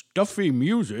some stuffy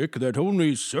music that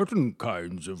only certain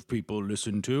kinds of people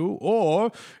listen to,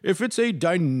 or if it's a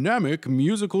dynamic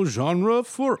musical genre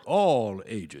for all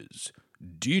ages.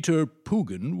 Dieter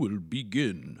Pugin will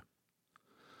begin.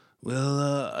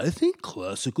 Well, I think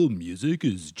classical music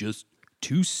is just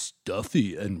too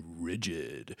stuffy and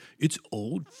rigid. It's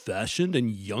old-fashioned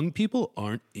and young people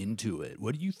aren't into it.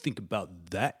 What do you think about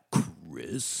that,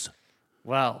 Chris?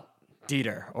 Well,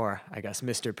 Dieter, or I guess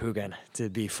Mr. Pugin, to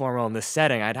be formal in this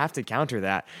setting, I'd have to counter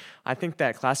that. I think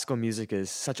that classical music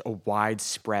is such a wide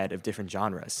spread of different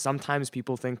genres. Sometimes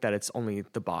people think that it's only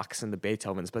the Bachs and the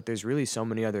Beethovens, but there's really so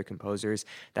many other composers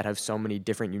that have so many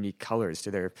different unique colors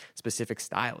to their specific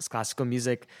styles. Classical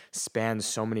music spans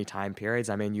so many time periods.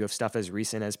 I mean, you have stuff as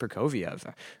recent as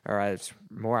Prokofiev, or as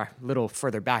more a little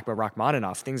further back, but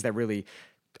Rachmaninoff, things that really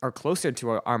are closer to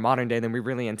our modern day than we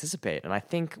really anticipate. And I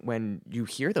think when you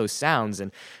hear those sounds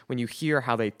and when you hear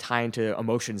how they tie into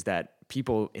emotions that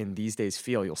people in these days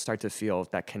feel, you'll start to feel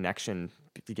that connection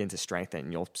begin to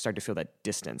strengthen. You'll start to feel that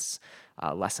distance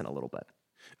lessen a little bit.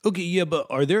 Okay, yeah, but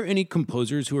are there any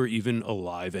composers who are even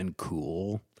alive and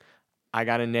cool? I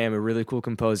got to name a really cool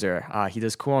composer. He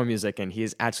does choral music, and he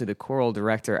is actually the choral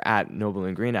director at Noble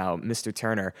and Greenough, Mr.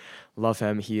 Turner. Love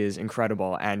him. He is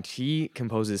incredible, and he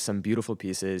composes some beautiful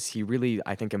pieces. He really,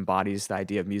 I think, embodies the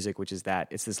idea of music, which is that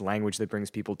it's this language that brings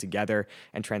people together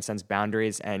and transcends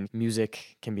boundaries, and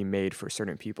music can be made for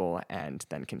certain people and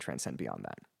then can transcend beyond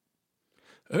that.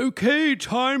 Okay,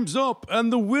 time's up,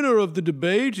 and the winner of the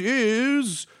debate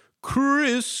is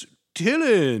Chris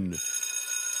Tillin.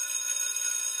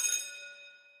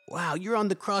 Wow, you're on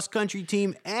the cross-country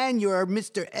team and you're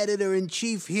Mr.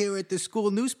 Editor-in-Chief here at the school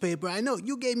newspaper. I know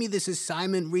you gave me this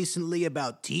assignment recently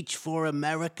about Teach for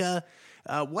America.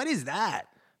 What is that?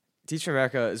 Teach for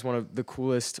America is one of the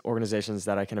coolest organizations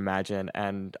that I can imagine,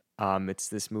 and it's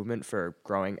this movement for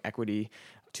growing equity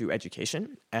to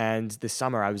education. And this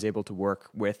summer, I was able to work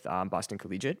with Boston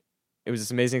Collegiate. It was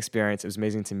this amazing experience. It was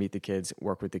amazing to meet the kids,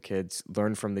 work with the kids,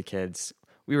 learn from the kids.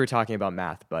 We were talking about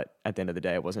math, but at the end of the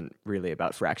day, it wasn't really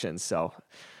about fractions. So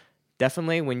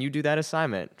definitely when you do that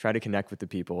assignment, try to connect with the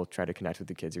people, try to connect with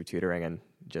the kids you're tutoring, and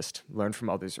just learn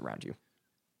from others around you.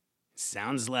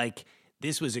 Sounds like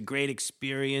this was a great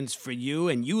experience for you,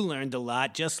 and you learned a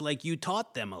lot just like you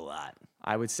taught them a lot.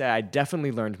 I would say I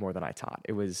definitely learned more than I taught.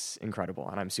 It was incredible,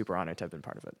 and I'm super honored to have been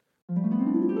part of it.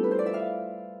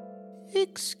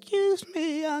 Excuse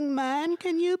me, young man.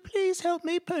 Can you please help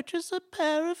me purchase a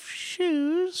pair of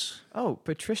shoes? Oh,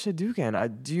 Patricia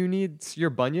Dugan, do you need your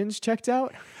bunions checked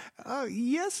out?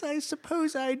 Yes, I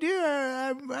suppose I do.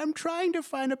 I'm trying to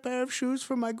find a pair of shoes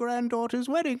for my granddaughter's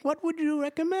wedding. What would you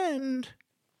recommend?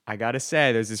 I gotta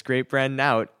say, there's this great brand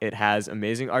out. It has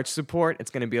amazing arch support. It's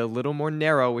gonna be a little more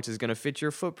narrow, which is gonna fit your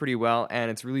foot pretty well,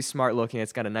 and it's really smart looking.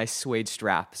 It's got a nice suede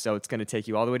strap, so it's gonna take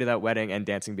you all the way to that wedding and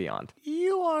dancing beyond.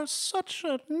 You are such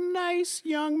a nice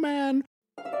young man.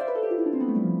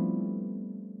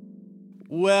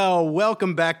 Well,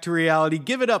 welcome back to reality.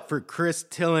 Give it up for Chris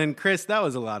Tillon. Chris, that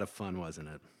was a lot of fun, wasn't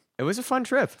it? It was a fun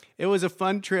trip. It was a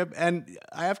fun trip. And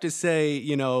I have to say,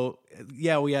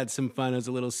 yeah, we had some fun. It was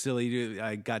a little silly.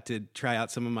 I got to try out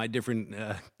some of my different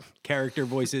character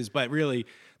voices. But really,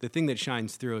 the thing that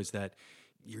shines through is that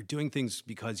you're doing things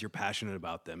because you're passionate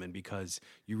about them and because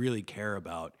you really care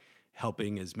about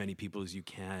helping as many people as you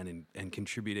can and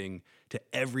contributing to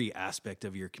every aspect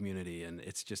of your community. And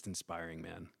it's just inspiring,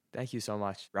 man. Thank you so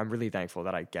much. I'm really thankful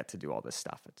that I get to do all this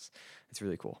stuff. It's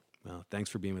really cool. Well, thanks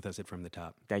for being with us at From the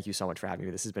Top. Thank you so much for having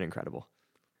me. This has been incredible.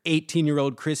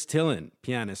 18-year-old Chris Tillon,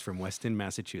 pianist from Weston,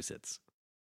 Massachusetts.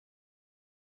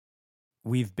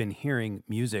 We've been hearing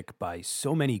music by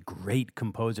so many great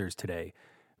composers today,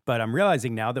 but I'm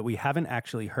realizing now that we haven't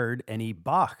actually heard any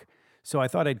Bach. So I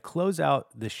thought I'd close out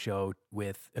the show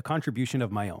with a contribution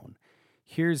of my own.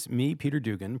 Here's me, Peter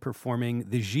Dugan, performing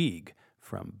the Gigue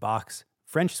from Bach's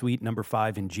French Suite No.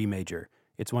 5 in G major.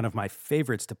 It's one of my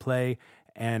favorites to play,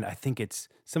 and I think it's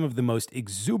some of the most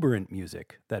exuberant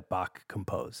music that Bach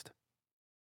composed.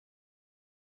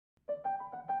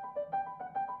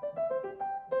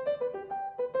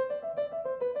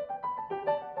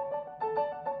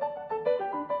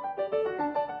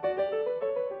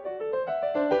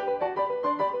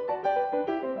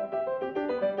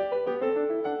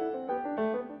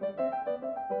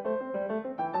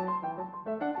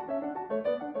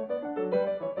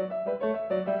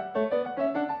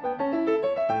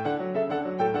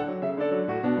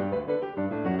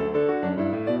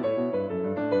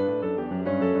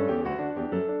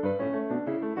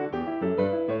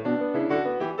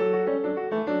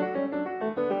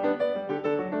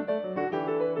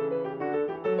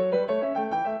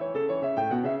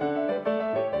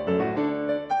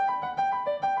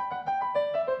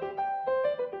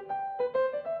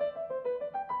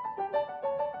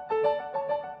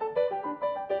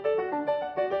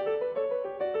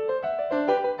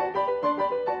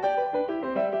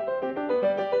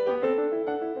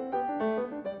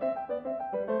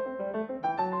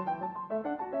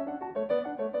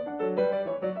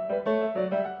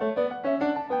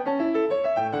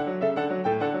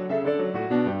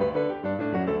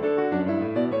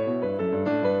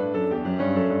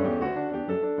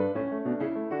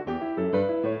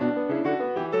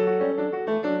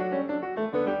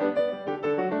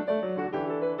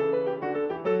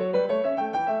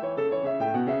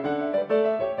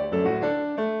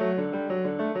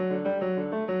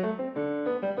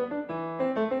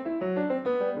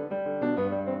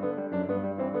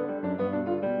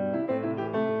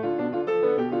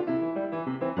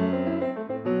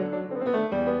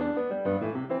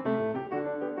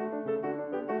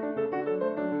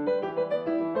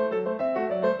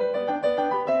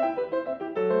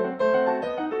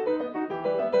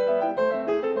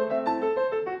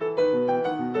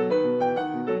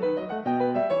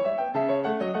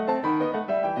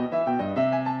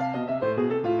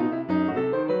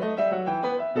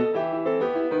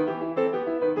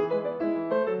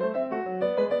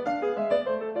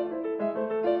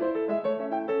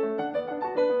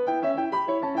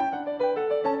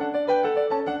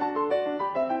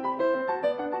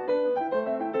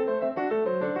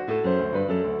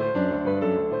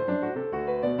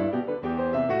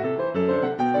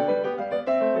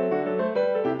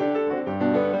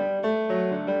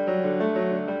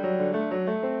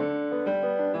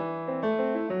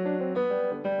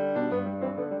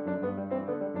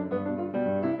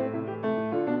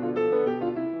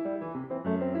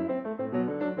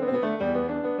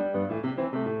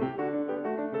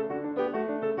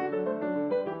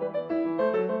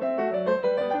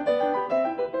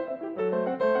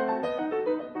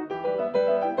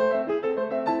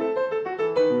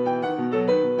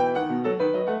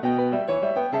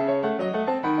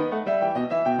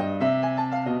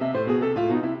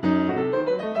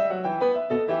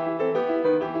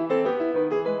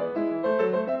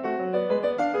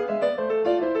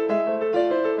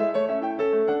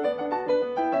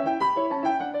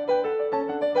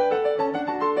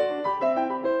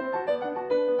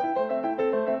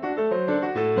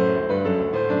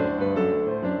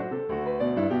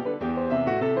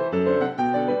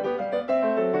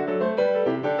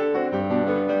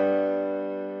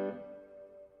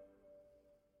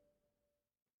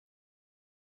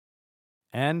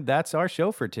 And that's our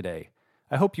show for today.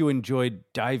 I hope you enjoyed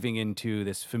diving into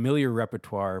this familiar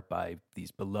repertoire by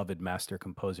these beloved master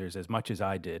composers as much as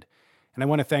I did. And I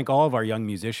want to thank all of our young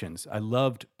musicians. I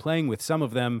loved playing with some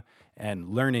of them and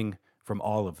learning from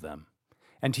all of them.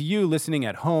 And to you listening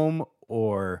at home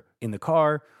or in the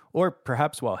car, or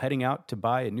perhaps while heading out to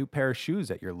buy a new pair of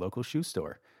shoes at your local shoe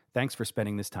store, Thanks for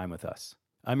spending this time with us.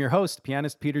 I'm your host,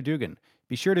 pianist Peter Dugan.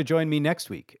 Be sure to join me next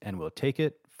week, and we'll take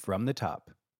it from the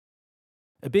top.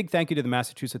 A big thank you to the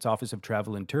Massachusetts Office of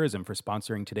Travel and Tourism for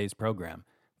sponsoring today's program.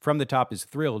 From the Top is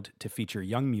thrilled to feature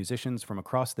young musicians from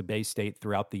across the Bay State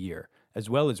throughout the year, as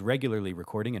well as regularly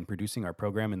recording and producing our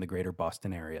program in the greater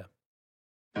Boston area.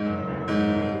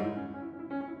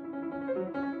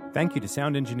 Thank you to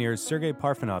sound engineers Sergei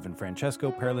Parfenov and Francesco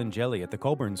Perlingeli at the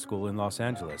Colburn School in Los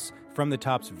Angeles, From the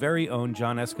Top's very own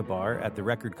John Escobar at the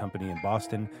Record Company in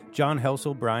Boston, John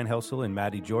Helsel, Brian Helsel, and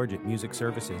Maddie George at Music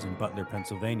Services in Butler,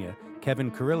 Pennsylvania,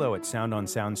 Kevin Carrillo at Sound on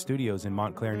Sound Studios in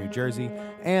Montclair, New Jersey,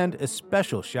 and a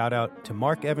special shout-out to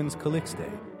Mark Evans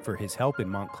Calixte for his help in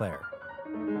Montclair.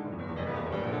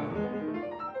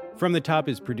 From the Top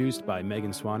is produced by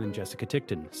Megan Swan and Jessica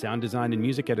Tickton. Sound design and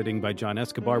music editing by John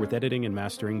Escobar with editing and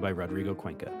mastering by Rodrigo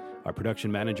Cuenca. Our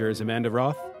production manager is Amanda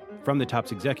Roth. From the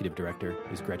Top's executive director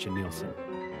is Gretchen Nielsen.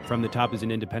 From the Top is an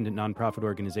independent nonprofit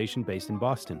organization based in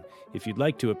Boston. If you'd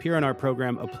like to appear on our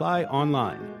program, apply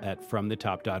online at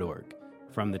fromthetop.org.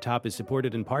 From the Top is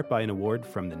supported in part by an award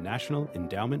from the National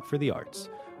Endowment for the Arts.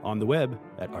 On the web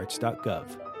at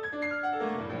arts.gov.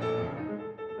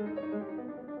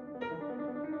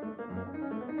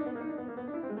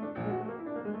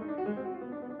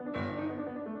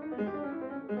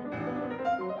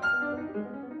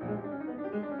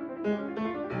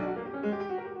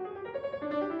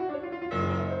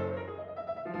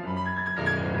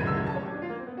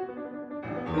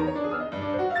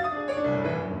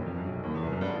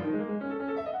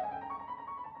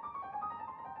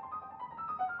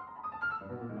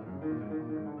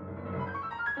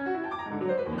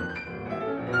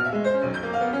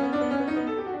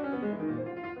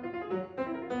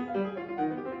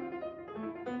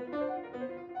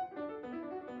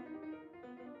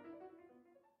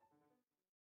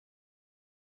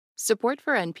 Support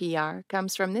for NPR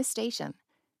comes from this station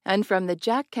and from the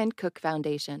Jack Kent Cooke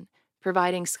Foundation,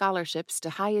 providing scholarships to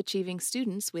high-achieving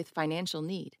students with financial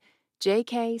need.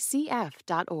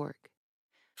 jkcf.org.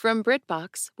 From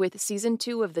BritBox with Season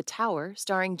 2 of The Tower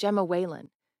starring Gemma Whalen.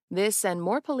 This and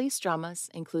more police dramas,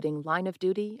 including Line of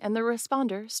Duty and The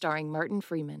Responder starring Martin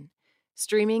Freeman.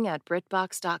 Streaming at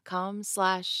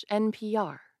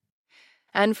BritBox.com/NPR.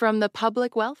 And from the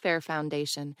Public Welfare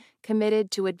Foundation,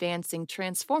 committed to advancing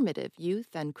transformative youth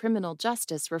and criminal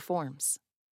justice reforms.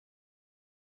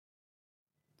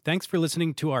 Thanks for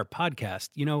listening to our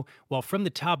podcast. You know, while From the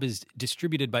Top is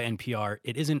distributed by NPR,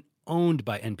 it isn't owned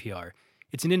by NPR.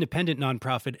 It's an independent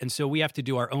nonprofit, and so we have to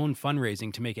do our own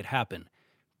fundraising to make it happen.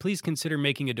 Please consider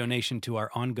making a donation to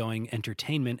our ongoing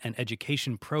entertainment and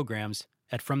education programs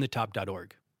at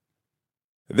fromthetop.org.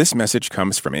 This message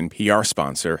comes from NPR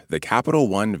sponsor, the Capital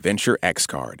One Venture X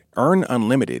Card. Earn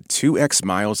unlimited 2x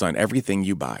miles on everything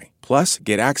you buy. Plus,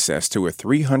 get access to a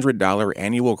 $300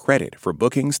 annual credit for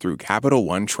bookings through Capital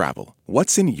One Travel.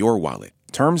 What's in your wallet?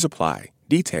 Terms apply.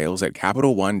 Details at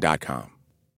CapitalOne.com.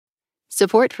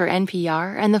 Support for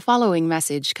NPR and the following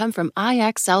message come from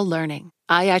IXL Learning.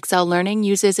 IXL Learning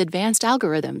uses advanced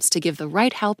algorithms to give the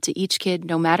right help to each kid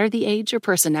no matter the age or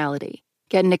personality.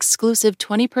 Get an exclusive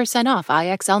 20% off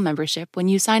IXL membership when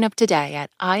you sign up today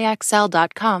at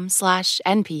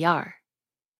IXL.com/NPR.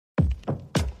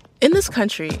 In this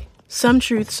country, some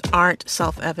truths aren't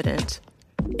self-evident.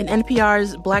 In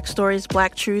NPR's Black Stories,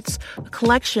 Black Truths, a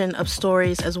collection of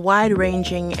stories as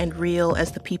wide-ranging and real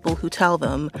as the people who tell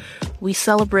them, we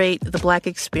celebrate the Black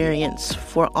experience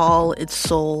for all its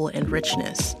soul and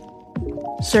richness.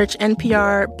 Search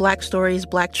NPR Black Stories,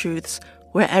 Black Truths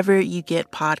wherever you get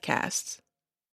podcasts.